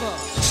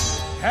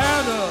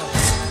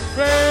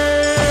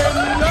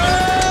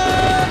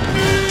friend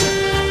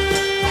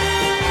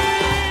like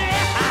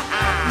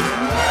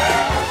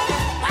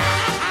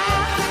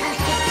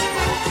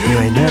me. You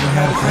ain't never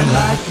had a friend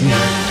like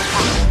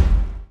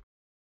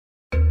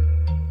me.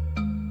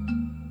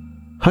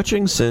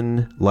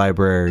 Hutchinson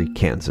Library,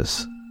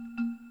 Kansas.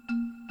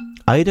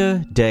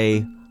 Ida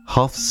Day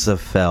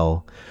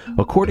Hofsafel,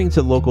 according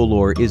to local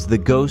lore, is the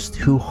ghost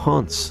who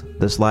haunts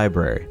this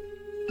library.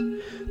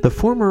 The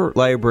former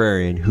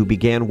librarian who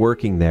began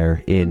working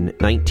there in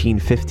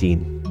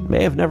 1915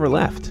 may have never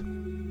left.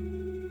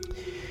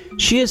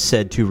 She is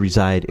said to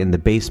reside in the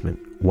basement,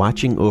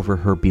 watching over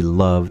her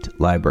beloved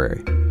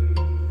library.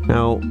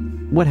 Now,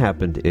 what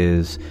happened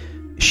is,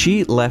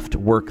 she left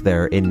work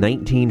there in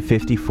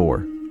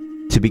 1954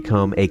 to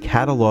become a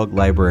catalog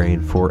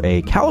librarian for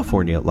a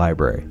California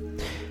library.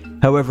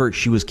 However,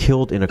 she was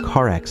killed in a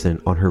car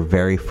accident on her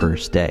very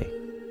first day.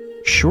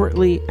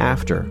 Shortly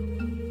after,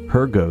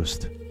 her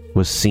ghost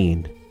was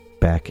seen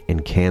back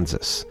in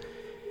Kansas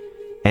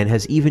and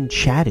has even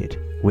chatted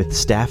with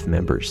staff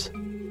members.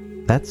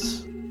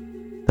 That's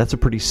a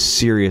pretty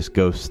serious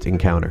ghost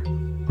encounter,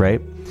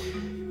 right?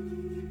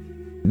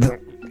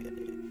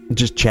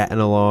 Just chatting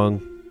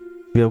along.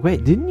 You know,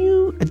 wait, didn't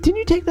you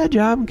take that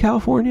job in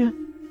California?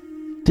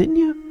 Didn't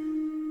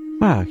you?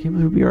 Wow, I can't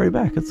believe we'll be right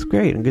back. That's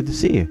great and good to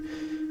see you.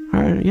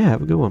 All right, yeah,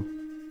 have a good one.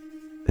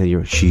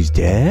 And she's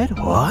dead?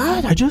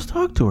 What? I just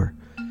talked to her.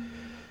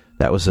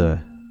 That was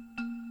a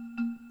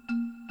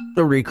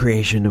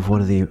recreation of one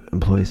of the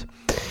employees.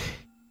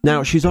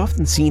 Now, she's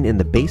often seen in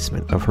the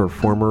basement of her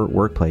former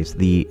workplace,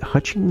 the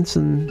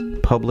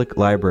Hutchinson Public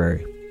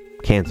Library,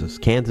 Kansas.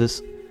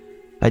 Kansas,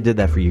 I did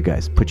that for you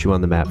guys. Put you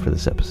on the map for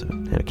this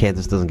episode.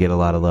 Kansas doesn't get a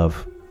lot of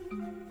love.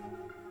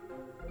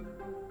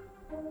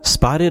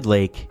 Spotted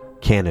Lake,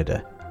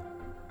 Canada.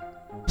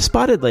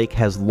 Spotted Lake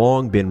has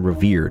long been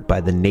revered by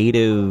the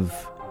native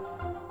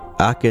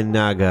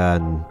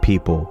Okanagan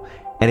people,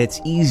 and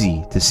it's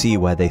easy to see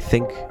why they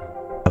think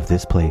of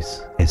this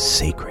place as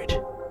sacred.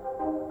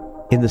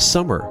 In the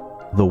summer,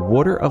 the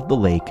water of the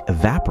lake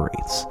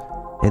evaporates,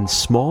 and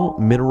small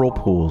mineral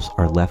pools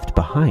are left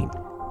behind.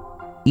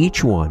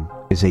 Each one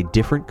is a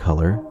different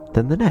color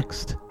than the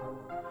next.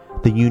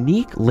 The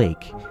unique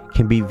lake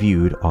can be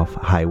viewed off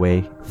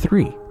Highway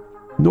 3,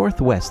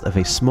 northwest of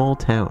a small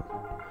town.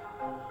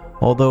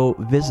 Although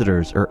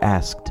visitors are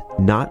asked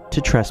not to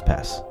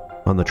trespass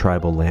on the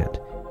tribal land.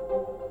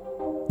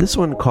 This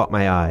one caught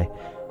my eye,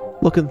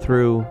 looking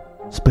through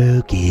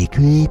spooky,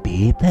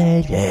 creepy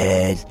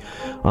places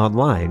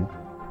online,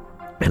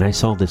 and I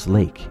saw this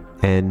lake,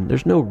 and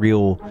there's no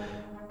real,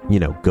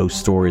 ghost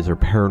stories or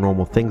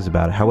paranormal things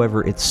about it.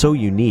 However, it's so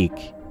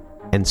unique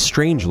and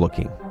strange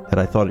looking that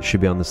I thought it should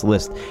be on this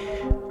list.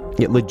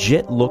 It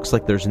legit looks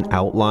like there's an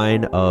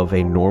outline of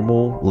a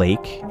normal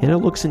lake, and it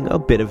looks in a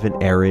bit of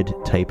an arid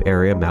type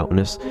area,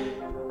 mountainous.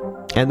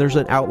 And there's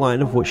an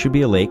outline of what should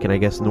be a lake, and I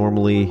guess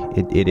normally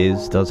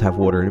it does have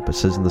water in it, but it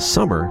says in the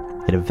summer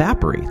it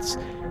evaporates.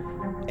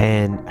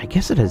 And I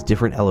guess it has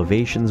different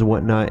elevations and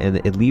whatnot, and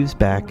it leaves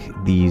back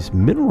these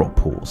mineral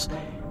pools.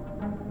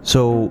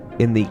 So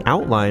in the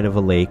outline of a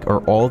lake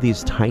are all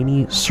these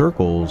tiny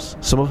circles,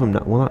 some of them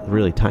not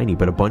really tiny,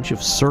 but a bunch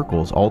of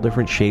circles, all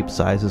different shapes,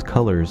 sizes,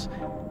 colors,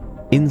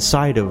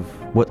 inside of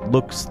what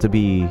looks to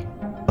be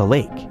a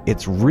lake.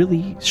 It's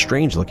really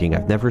strange looking.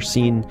 I've never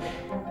seen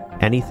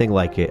anything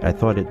like it. I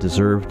thought it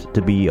deserved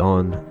to be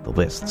on the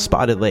list.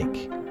 Spotted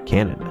Lake,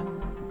 Canada.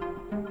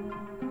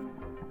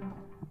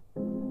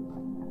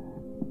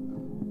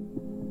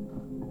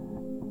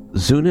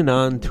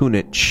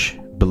 Zunantunich,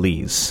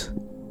 Belize.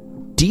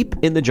 Deep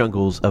in the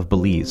jungles of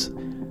Belize,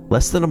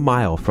 less than a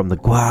mile from the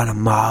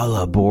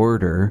Guatemala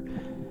border,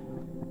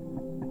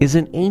 is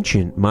an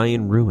ancient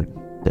Mayan ruin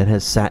that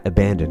has sat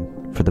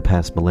abandoned for the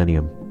past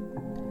millennium.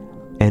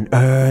 An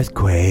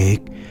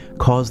earthquake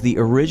caused the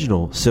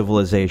original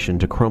civilization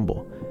to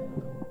crumble,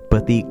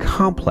 but the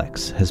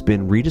complex has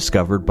been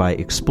rediscovered by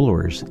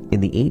explorers in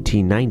the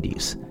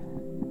 1890s.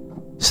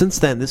 Since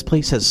then, this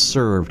place has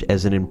served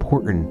as an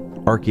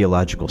important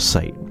archaeological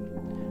site,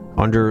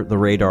 under the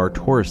radar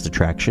tourist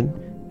attraction,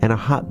 and a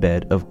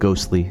hotbed of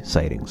ghostly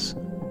sightings.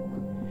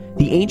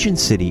 The ancient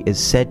city is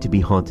said to be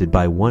haunted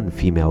by one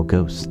female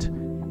ghost,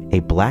 a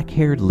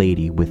black-haired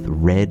lady with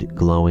red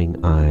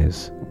glowing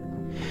eyes.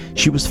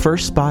 She was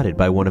first spotted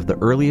by one of the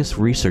earliest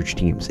research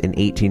teams in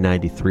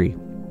 1893,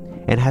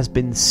 and has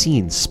been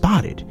seen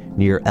spotted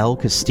near El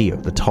Castillo,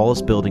 the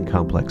tallest building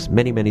complex,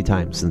 many, many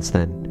times since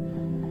then.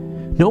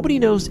 Nobody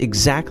knows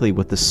exactly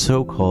what the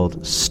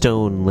so-called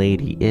Stone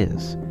Lady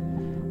is,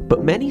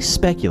 but many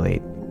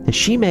speculate that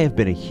she may have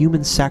been a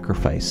human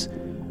sacrifice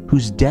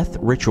whose death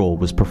ritual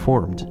was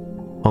performed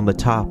on the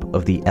top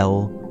of the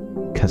El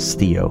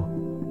Castillo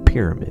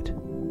Pyramid.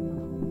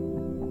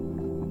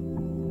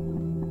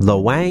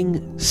 Lawang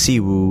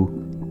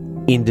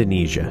Sewu,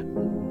 Indonesia.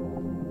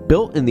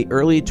 Built in the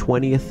early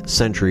 20th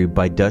century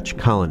by Dutch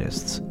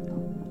colonists,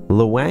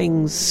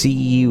 Lawang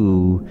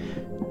Sewu,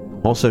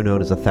 also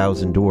known as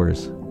 1,000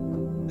 Doors.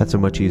 That's a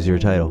much easier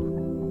title.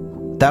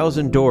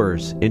 1,000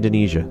 Doors,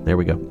 Indonesia. There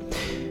we go.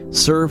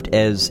 Served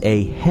as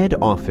a head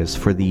office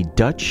for the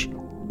Dutch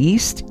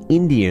East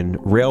Indian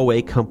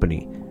Railway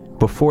Company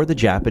before the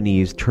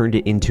Japanese turned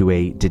it into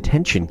a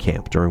detention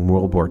camp during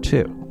World War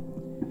II.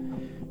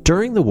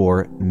 During the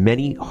war,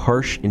 many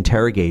harsh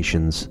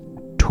interrogations,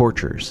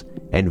 tortures,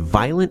 and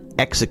violent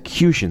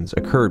executions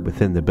occurred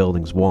within the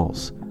building's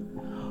walls,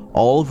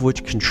 all of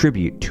which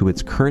contribute to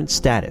its current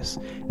status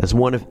as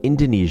one of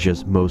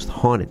Indonesia's most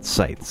haunted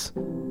sites.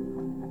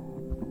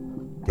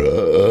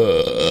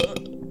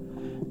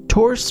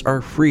 Tourists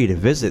are free to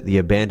visit the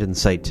abandoned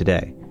site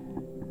today,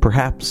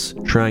 perhaps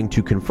trying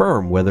to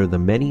confirm whether the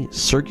many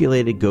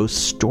circulated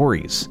ghost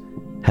stories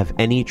have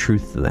any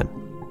truth to them.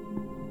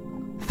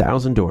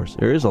 1,000 doors.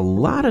 There is a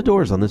lot of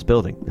doors on this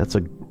building. That's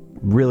a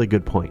really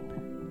good point.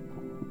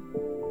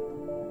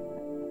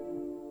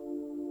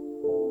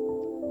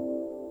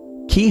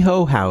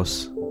 Kehoe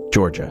House,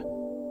 Georgia.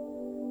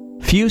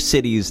 Few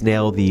cities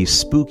nail the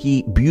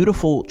spooky,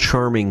 beautiful,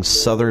 charming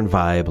southern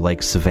vibe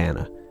like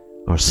Savannah,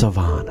 or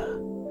Savannah.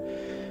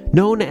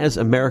 Known as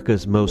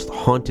America's most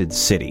haunted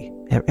city.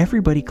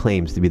 Everybody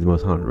claims to be the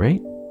most haunted,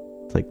 right?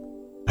 It's like,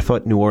 I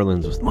thought New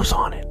Orleans was the most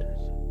haunted.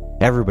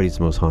 Everybody's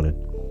the most haunted.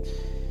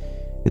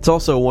 It's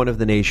also one of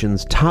the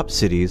nation's top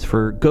cities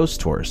for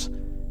ghost tours.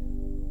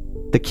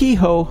 The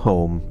Kehoe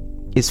home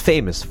is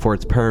famous for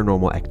its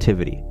paranormal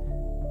activity.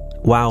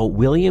 While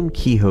William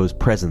Kehoe's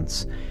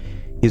presence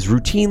is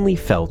routinely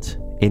felt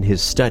in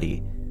his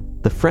study,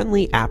 the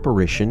friendly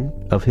apparition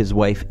of his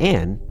wife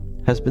Anne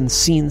has been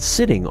seen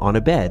sitting on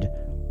a bed,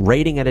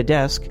 writing at a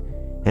desk,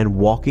 and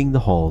walking the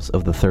halls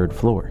of the third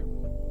floor.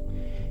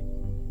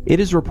 It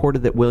is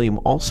reported that William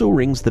also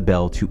rings the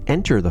bell to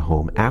enter the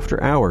home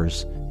after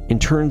hours and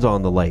turns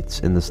on the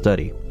lights in the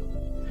study.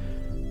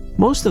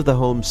 Most of the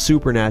home's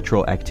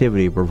supernatural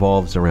activity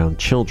revolves around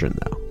children,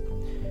 though.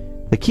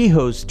 The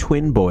Kehoe's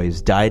twin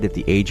boys died at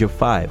the age of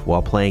 5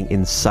 while playing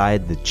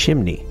inside the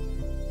chimney.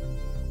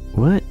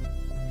 What?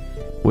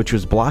 Which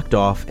was blocked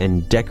off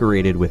and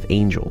decorated with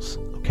angels.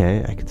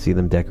 Okay, I could see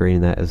them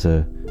decorating that as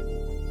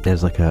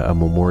like a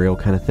memorial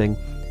kind of thing.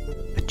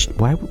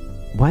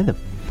 Why the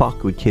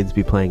fuck would kids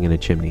be playing in a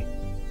chimney?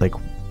 Like,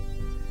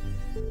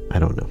 I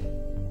don't know.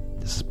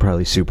 This is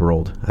probably super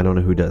old. I don't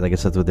know who does. I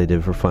guess that's what they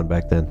did for fun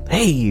back then.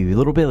 Hey,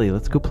 little Billy,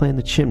 let's go play in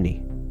the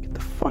chimney. Get the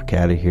fuck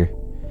out of here.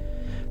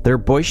 Their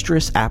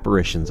boisterous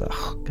apparitions,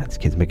 God, this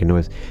kid's making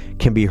noise,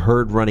 can be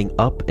heard running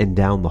up and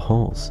down the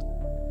halls.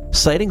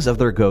 Sightings of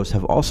their ghosts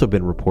have also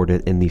been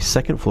reported in the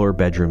second floor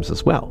bedrooms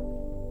as well.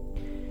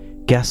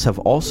 Guests have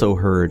also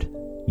heard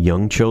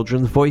young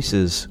children's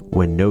voices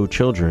when no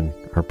children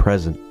are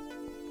present.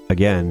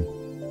 Again.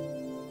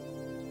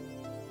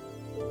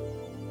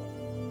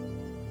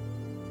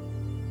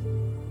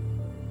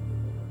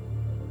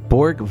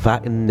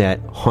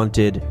 Borgvatnet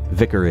Haunted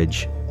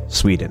Vicarage,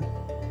 Sweden.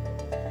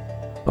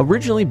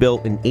 Originally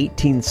built in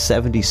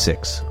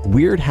 1876,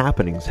 weird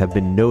happenings have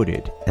been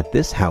noted at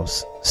this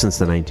house since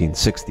the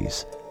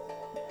 1960s.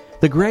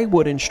 The gray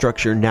wooden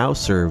structure now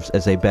serves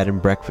as a bed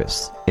and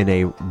breakfast in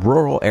a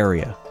rural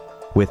area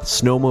with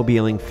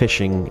snowmobiling,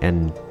 fishing,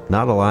 and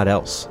not a lot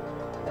else.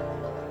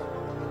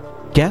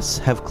 Guests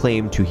have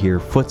claimed to hear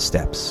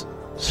footsteps,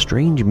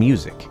 strange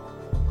music,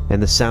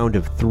 and the sound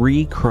of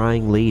 3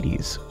 crying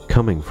ladies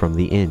coming from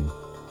the inn.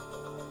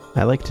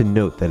 I like to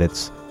note that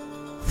it's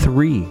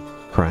 3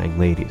 crying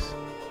ladies.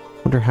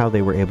 Wonder how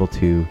they were able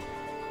to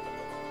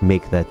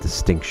make that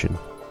distinction.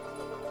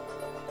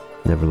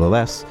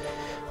 Nevertheless,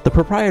 the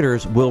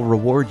proprietors will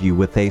reward you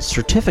with a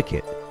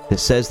certificate that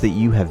says that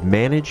you have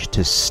managed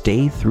to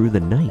stay through the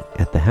night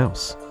at the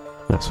house.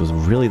 This was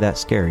really that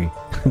scary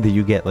that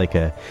you get like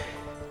a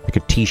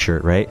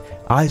t-shirt, right?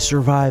 I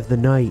survived the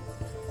night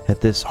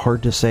at this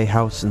hard-to-say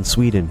house in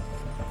Sweden.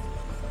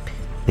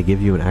 They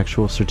give you an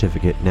actual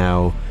certificate.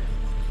 Now,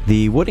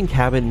 the wooden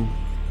cabin...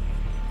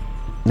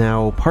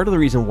 Now, part of the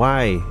reason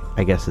why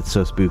I guess it's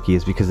so spooky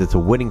is because it's a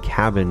wooden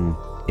cabin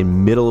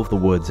in middle of the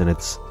woods, and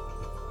it's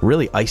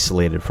really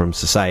isolated from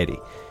society.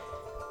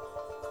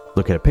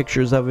 Look at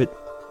pictures of it.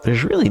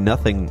 There's really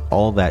nothing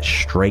all that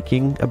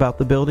striking about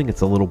the building.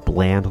 It's a little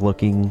bland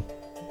looking.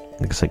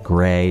 Looks like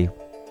gray,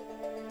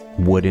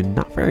 wooden,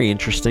 not very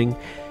interesting.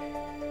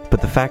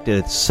 But the fact that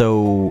it's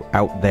so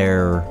out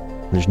there,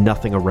 there's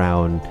nothing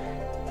around,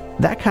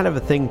 that kind of a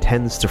thing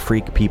tends to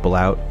freak people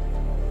out.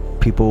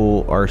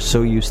 People are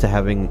so used to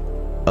having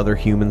other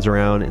humans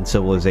around in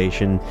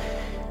civilization.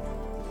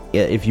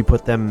 If you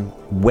put them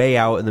way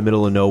out in the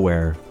middle of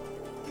nowhere,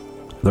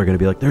 they're going to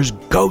be like, there's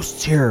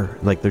ghosts here!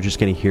 Like, they're just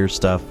going to hear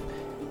stuff.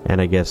 And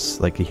I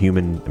guess, like, the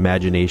human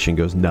imagination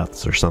goes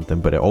nuts or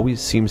something. But it always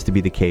seems to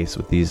be the case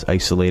with these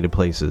isolated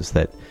places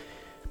that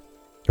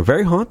are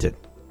very haunted.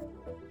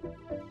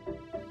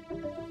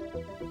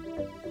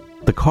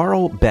 The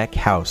Carl Beck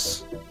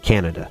House,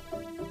 Canada.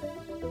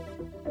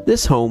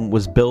 This home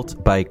was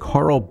built by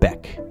Carl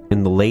Beck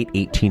in the late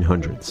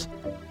 1800s.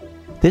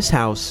 This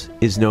house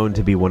is known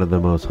to be one of the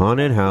most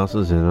haunted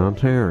houses in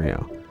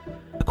Ontario.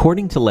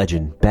 According to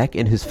legend, Beck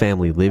and his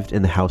family lived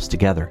in the house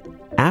together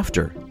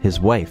after his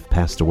wife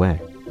passed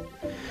away.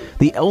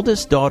 The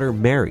eldest daughter,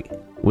 Mary,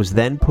 was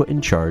then put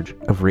in charge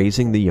of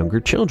raising the younger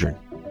children.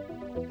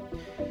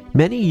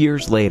 Many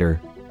years later,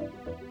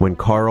 when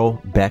Carl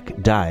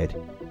Beck died,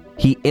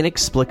 he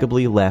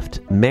inexplicably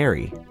left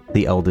Mary,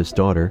 the eldest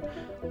daughter,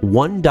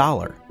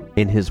 $1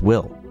 in his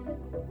will.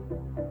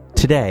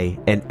 Today,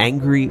 an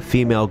angry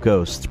female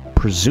ghost,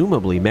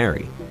 presumably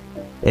Mary,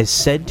 is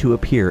said to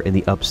appear in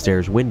the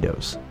upstairs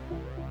windows.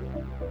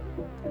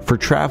 For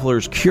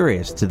travelers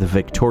curious to the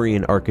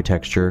Victorian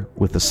architecture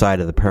with the side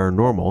of the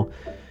paranormal,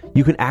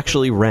 you can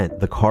actually rent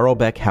the Carl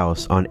Beck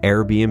House on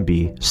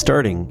Airbnb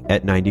starting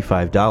at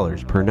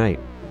 $95 per night.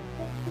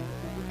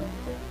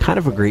 Kind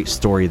of a great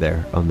story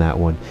there on that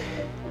one.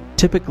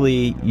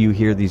 Typically, you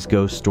hear these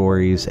ghost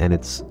stories and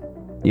it's,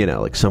 you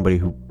know, like somebody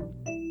who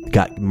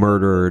got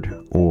murdered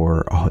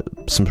or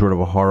some sort of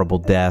a horrible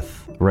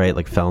death, right?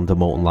 Like fell into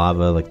molten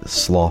lava, like the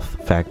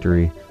sloth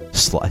factory.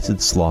 I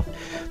said sloth.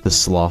 The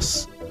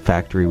sloths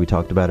factory we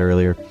talked about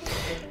earlier.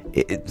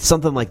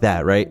 Something like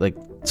that, right? Like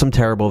some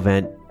terrible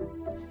event.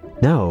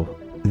 No,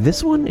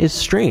 this one is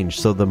strange.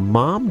 So the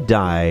mom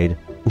died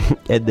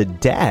and the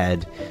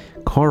dad,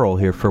 Carl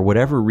here, for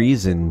whatever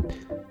reason,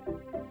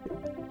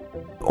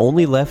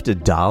 only left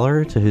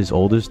 $1 to his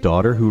oldest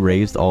daughter who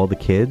raised all the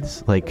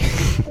kids. Like,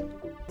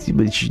 she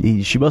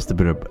must have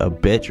been a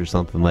bitch or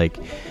something. Like,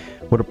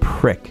 what a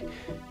prick.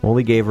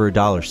 Only gave her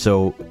 $1.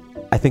 So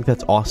I think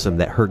that's awesome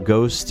that her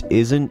ghost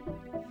isn't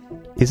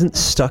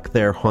stuck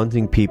there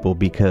haunting people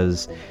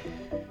because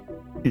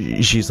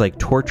she's like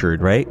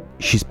tortured, right?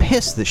 She's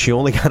pissed that she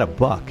only got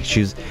 $1.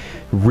 She's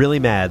really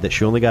mad that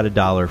she only got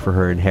 $1 for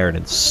her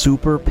inheritance.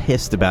 Super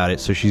pissed about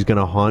it, so she's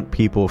gonna haunt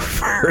people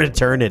for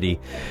eternity.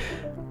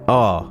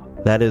 Oh,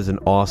 that is an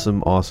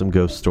awesome, awesome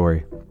ghost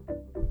story.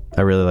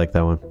 I really like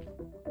that one.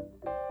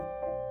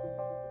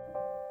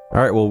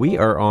 Alright, well, we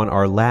are on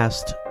our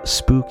last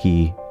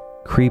spooky,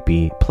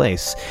 creepy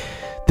place.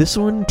 This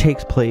one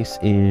takes place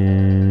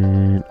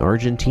in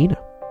Argentina.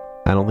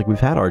 I don't think we've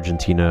had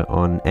Argentina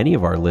on any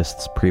of our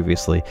lists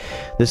previously.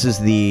 This is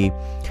the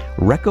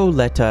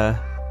Recoleta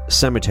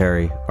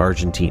Cemetery,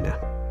 Argentina.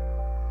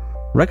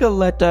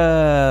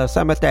 Recoleta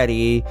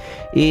Cemetery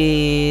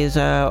is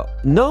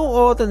no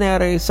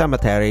ordinary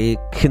cemetery,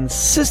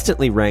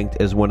 consistently ranked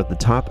as one of the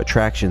top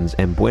attractions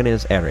in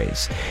Buenos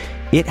Aires.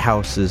 It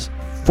houses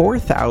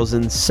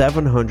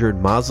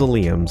 4,700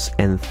 mausoleums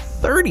and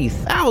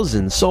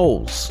 30,000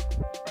 souls.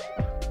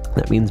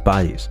 That means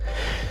bodies.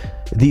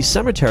 The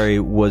cemetery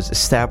was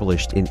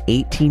established in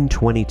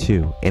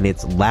 1822, and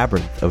its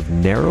labyrinth of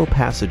narrow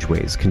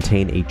passageways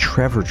contain a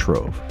treasure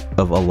trove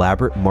of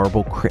elaborate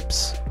marble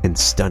crypts and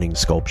stunning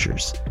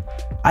sculptures.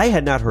 I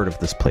had not heard of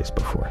this place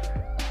before.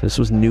 This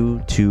was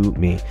new to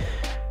me.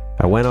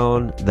 I went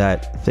on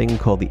that thing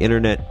called the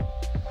internet,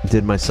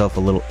 did myself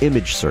a little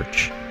image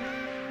search,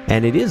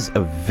 and it is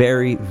a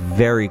very,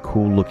 very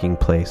cool looking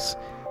place.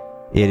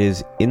 It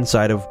is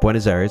inside of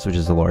Buenos Aires, which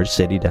is a large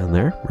city down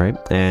there, right?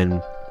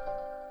 And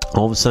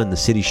all of a sudden, the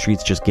city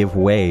streets just give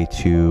way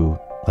to,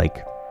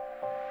 like,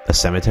 a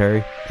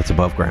cemetery that's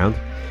above ground.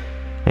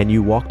 And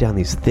you walk down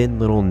these thin,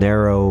 little,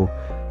 narrow,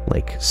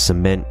 like,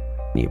 cement,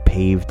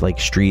 paved, like,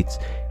 streets.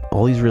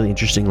 All these really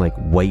interesting, like,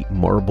 white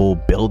marble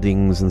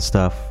buildings and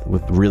stuff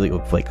with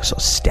like,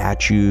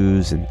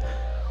 statues and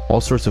all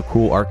sorts of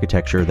cool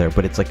architecture there.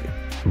 But it's, like,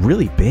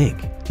 really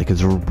big. Like, it's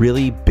a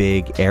really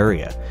big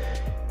area.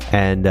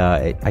 And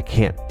I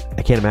can't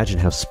I can't imagine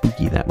how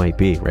spooky that might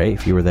be, right?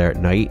 If you were there at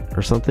night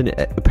or something.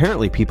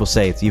 Apparently, people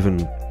say it's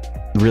even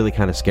really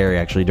kind of scary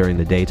actually during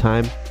the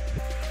daytime.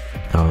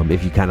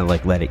 If you kind of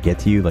like let it get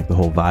to you, like the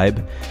whole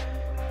vibe.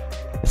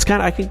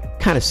 I can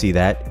kind of see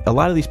that. A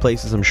lot of these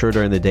places, I'm sure,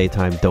 during the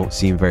daytime don't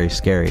seem very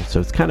scary. So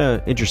it's kind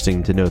of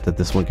interesting to note that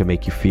this one can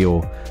make you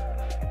feel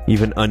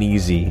even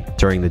uneasy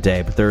during the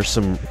day. But there are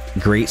some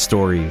great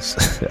stories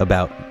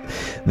about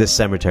this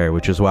cemetery,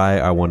 which is why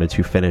I wanted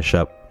to finish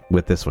up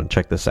with this one.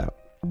 Check this out.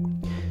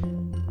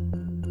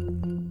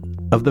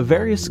 Of the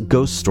various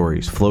ghost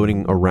stories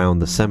floating around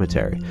the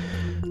cemetery,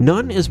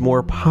 none is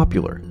more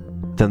popular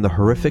than the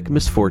horrific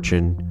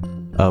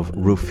misfortune of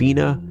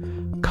Rufina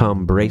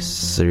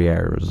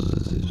Cambrasier.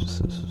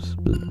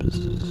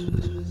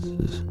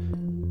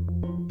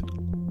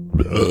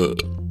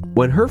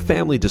 When her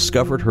family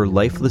discovered her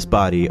lifeless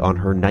body on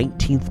her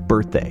 19th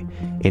birthday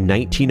in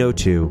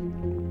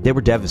 1902, they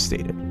were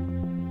devastated.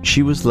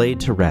 She was laid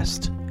to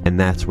rest, and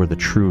that's where the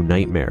true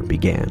nightmare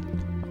began.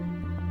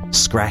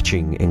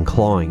 Scratching and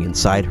clawing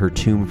inside her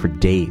tomb for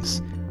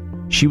days,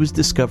 she was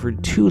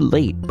discovered too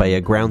late by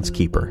a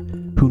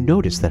groundskeeper who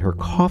noticed that her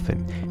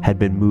coffin had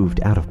been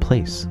moved out of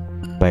place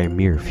by a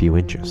mere few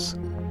inches.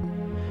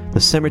 The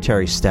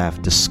cemetery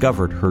staff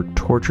discovered her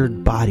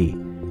tortured body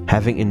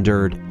having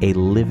endured a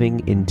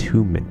living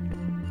entombment.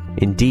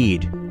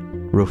 Indeed,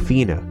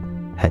 Rufina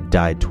had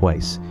died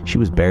twice. She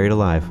was buried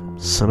alive.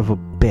 Son of a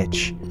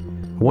bitch.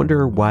 I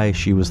wonder why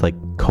she was like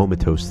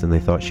comatose and they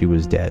thought she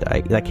was dead.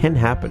 That can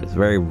happen. It's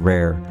very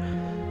rare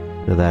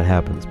that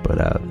happens, but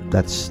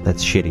that's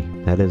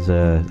shitty.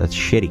 That's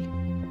shitty.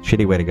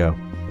 Shitty way to go.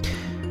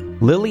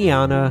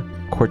 Liliana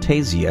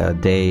Cortesia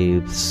de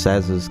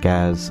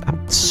Sazazgaz.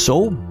 I'm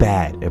so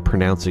bad at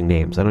pronouncing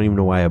names. I don't even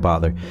know why I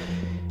bother.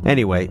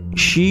 Anyway,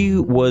 she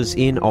was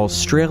in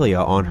Australia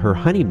on her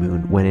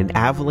honeymoon when an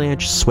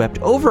avalanche swept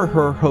over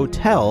her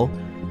hotel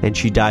and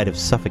she died of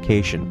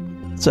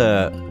suffocation. It's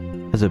a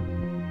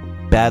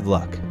bad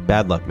luck.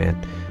 Bad luck, man.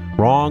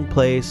 Wrong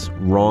place,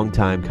 wrong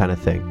time kind of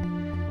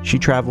thing. She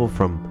traveled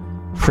from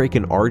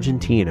freaking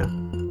Argentina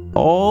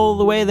all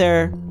the way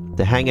there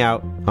to hang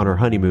out on her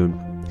honeymoon.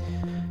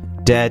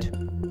 Dead.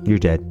 You're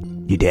dead.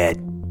 You dead.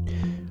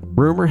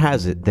 Rumor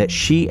has it that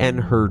she and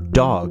her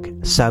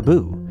dog,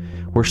 Sabu,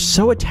 were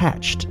so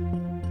attached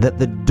that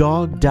the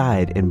dog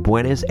died in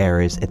Buenos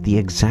Aires at the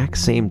exact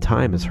same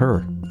time as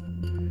her.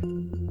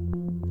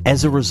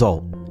 As a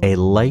result, a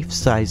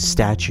life-size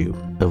statue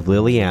of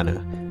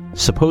Liliana,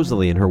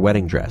 supposedly in her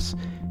wedding dress,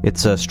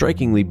 it's a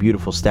strikingly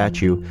beautiful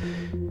statue,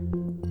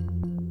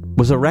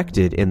 was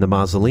erected in the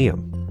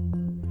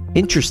mausoleum.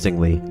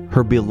 Interestingly,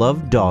 her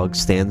beloved dog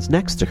stands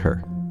next to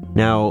her.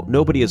 Now,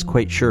 nobody is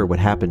quite sure what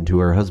happened to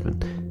her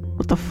husband.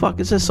 What the fuck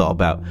is this all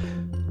about?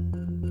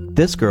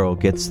 This girl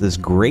gets this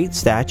great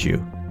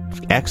statue.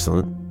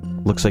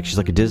 Excellent. Looks like she's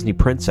like a Disney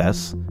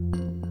princess.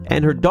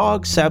 And her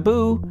dog,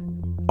 Sabu,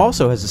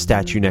 also has a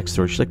statue next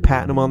to her. She's like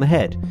patting him on the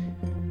head.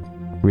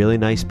 Really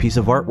nice piece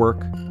of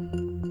artwork.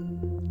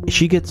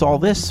 She gets all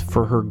this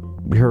for her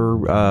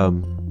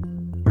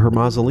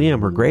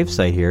mausoleum, her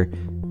gravesite here,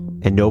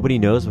 and nobody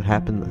knows what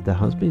happened to the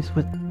husband.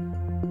 What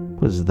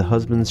was the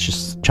husband's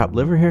just chopped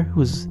liver here?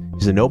 He's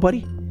a nobody?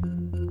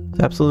 He's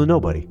absolutely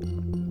nobody.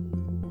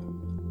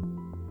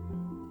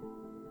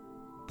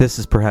 This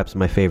is perhaps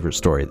my favorite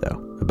story,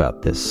 though,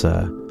 about this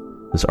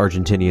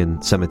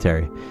Argentinian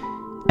cemetery.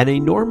 An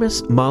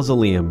enormous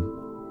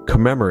mausoleum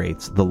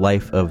commemorates the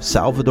life of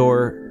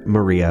Salvador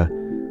Maria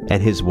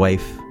and his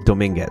wife,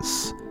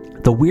 Dominguez.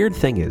 The weird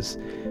thing is,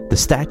 the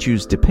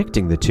statues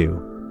depicting the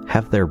two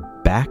have their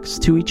backs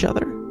to each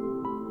other.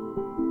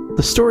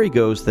 The story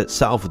goes that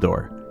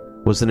Salvador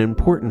was an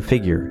important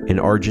figure in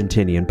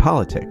Argentinian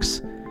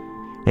politics,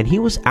 and he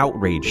was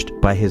outraged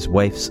by his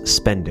wife's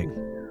spending.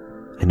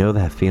 I know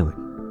that feeling.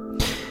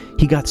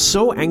 He got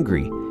so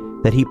angry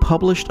that he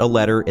published a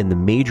letter in the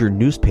major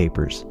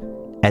newspapers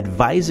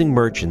advising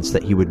merchants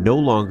that he would no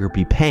longer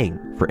be paying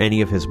for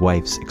any of his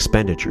wife's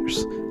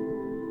expenditures.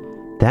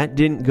 That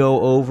didn't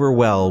go over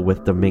well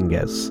with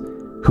Dominguez,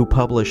 who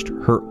published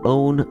her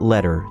own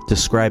letter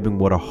describing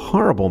what a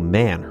horrible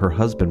man her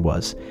husband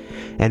was,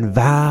 and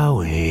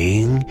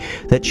vowing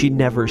that she'd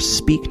never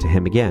speak to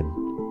him again.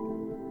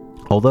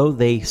 Although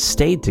they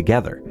stayed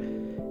together,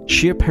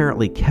 she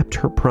apparently kept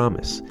her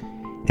promise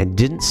and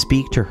didn't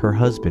speak to her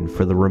husband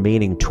for the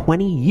remaining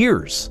 20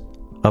 years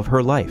of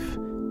her life.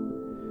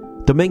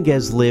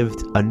 Dominguez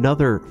lived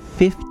another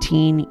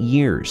 15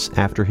 years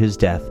after his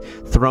death,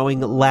 throwing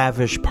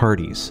lavish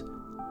parties,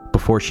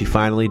 before she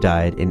finally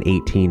died in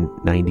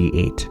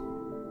 1898.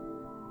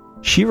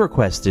 She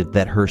requested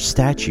that her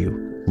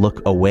statue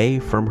look away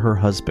from her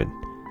husband,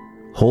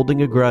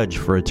 holding a grudge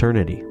for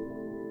eternity.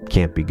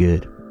 Can't be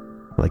good.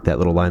 I like that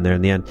little line there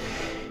in the end.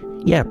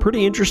 Yeah,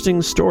 pretty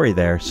interesting story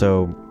there.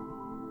 So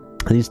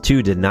these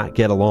two did not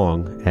get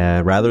along.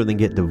 Rather than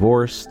get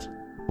divorced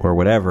or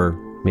whatever,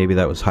 maybe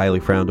that was highly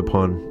frowned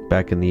upon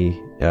back in the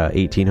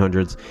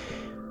 1800s.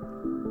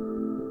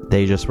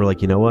 They just were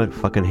like, you know what?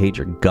 Fucking hate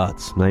your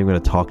guts. I'm not even going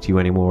to talk to you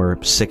anymore.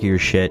 I'm sick of your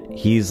shit.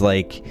 He's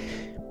like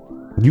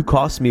you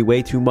cost me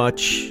way too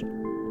much.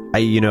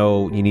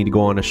 You need to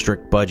go on a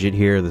strict budget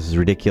here. This is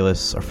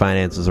ridiculous. Our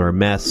finances are a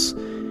mess.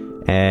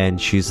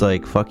 And she's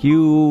like, fuck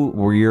you.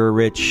 You're a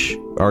rich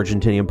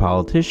Argentinian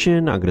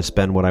politician. I'm going to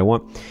spend what I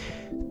want.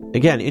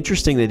 Again,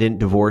 interesting they didn't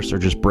divorce or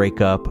just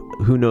break up.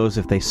 Who knows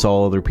if they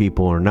saw other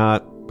people or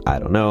not. I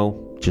don't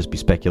know. Just be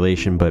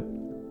speculation. But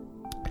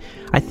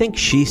I think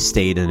she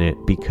stayed in it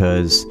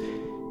because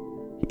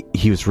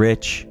he was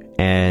rich.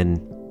 And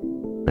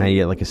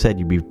like I said,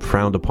 you'd be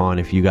frowned upon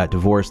if you got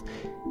divorced.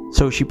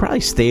 So she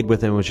probably stayed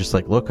with him and was just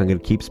like, look, I'm going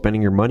to keep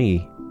spending your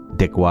money,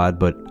 dickwad,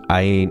 but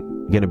I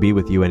ain't going to be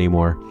with you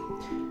anymore.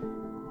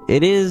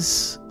 It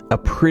is a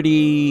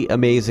pretty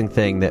amazing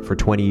thing that for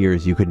 20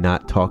 years you could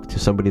not talk to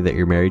somebody that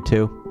you're married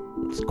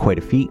to. It's quite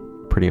a feat.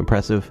 Pretty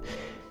impressive.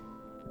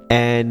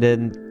 And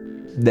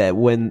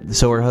then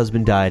so her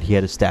husband died, he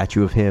had a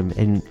statue of him.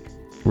 And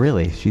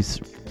really, she's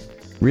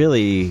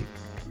really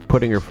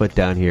putting her foot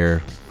down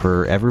here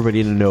for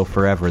everybody to know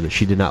forever that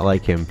she did not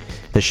like him.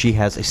 That she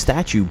has a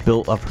statue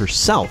built of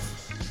herself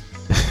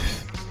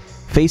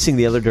facing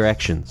the other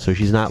direction. So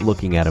she's not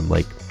looking at him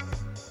like,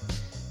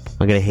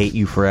 I'm going to hate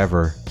you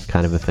forever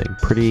kind of a thing.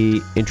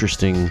 Pretty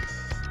interesting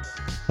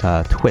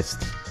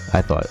twist,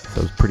 I thought.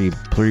 So I was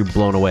pretty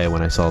blown away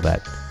when I saw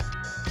that.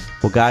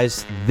 Well,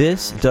 guys,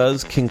 this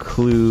does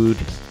conclude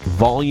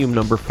volume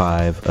number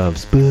 5 of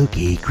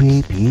Spooky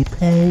Creepy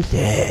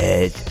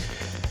Places.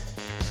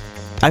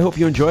 I hope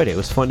you enjoyed it. It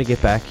was fun to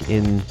get back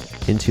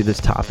into this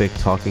topic,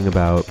 talking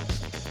about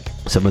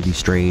some of these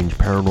strange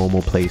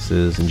paranormal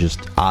places and just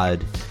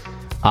odd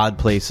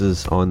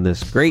places on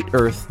this great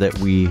earth that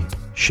we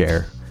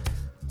share.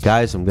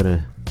 Guys, I'm going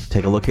to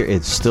take a look here.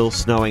 It's still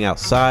snowing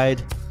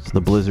outside, so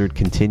the blizzard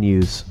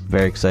continues.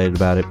 Very excited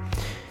about it.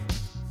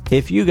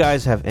 If you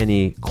guys have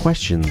any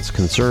questions,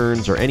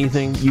 concerns, or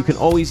anything, you can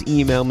always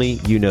email me,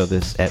 you know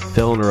this, at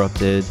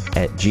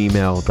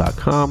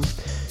philinterrupted@gmail.com.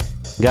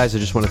 Guys, I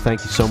just want to thank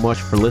you so much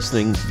for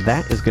listening.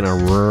 That is going to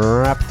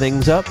wrap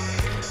things up.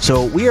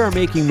 So we are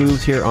making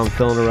moves here on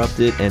Phil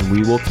Interrupted, and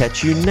we will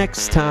catch you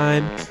next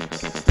time.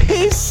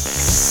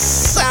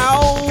 Peace out!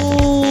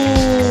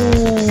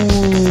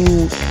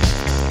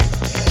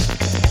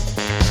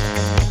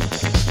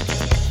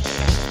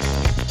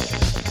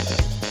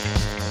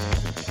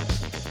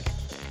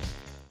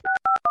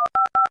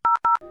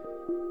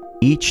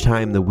 Each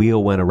time the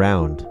wheel went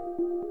around,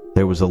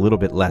 there was a little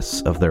bit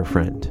less of their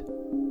friend.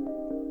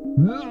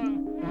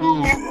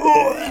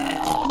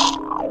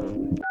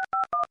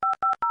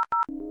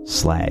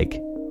 Slag.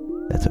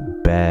 That's a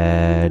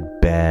bad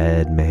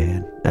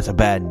man. That's a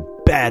bad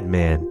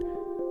man.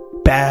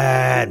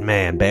 Bad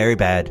man. Very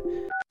bad.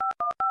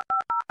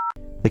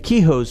 The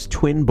Kehoe's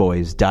twin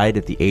boys died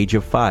at the age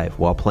of 5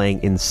 while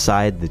playing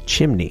inside the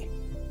chimney.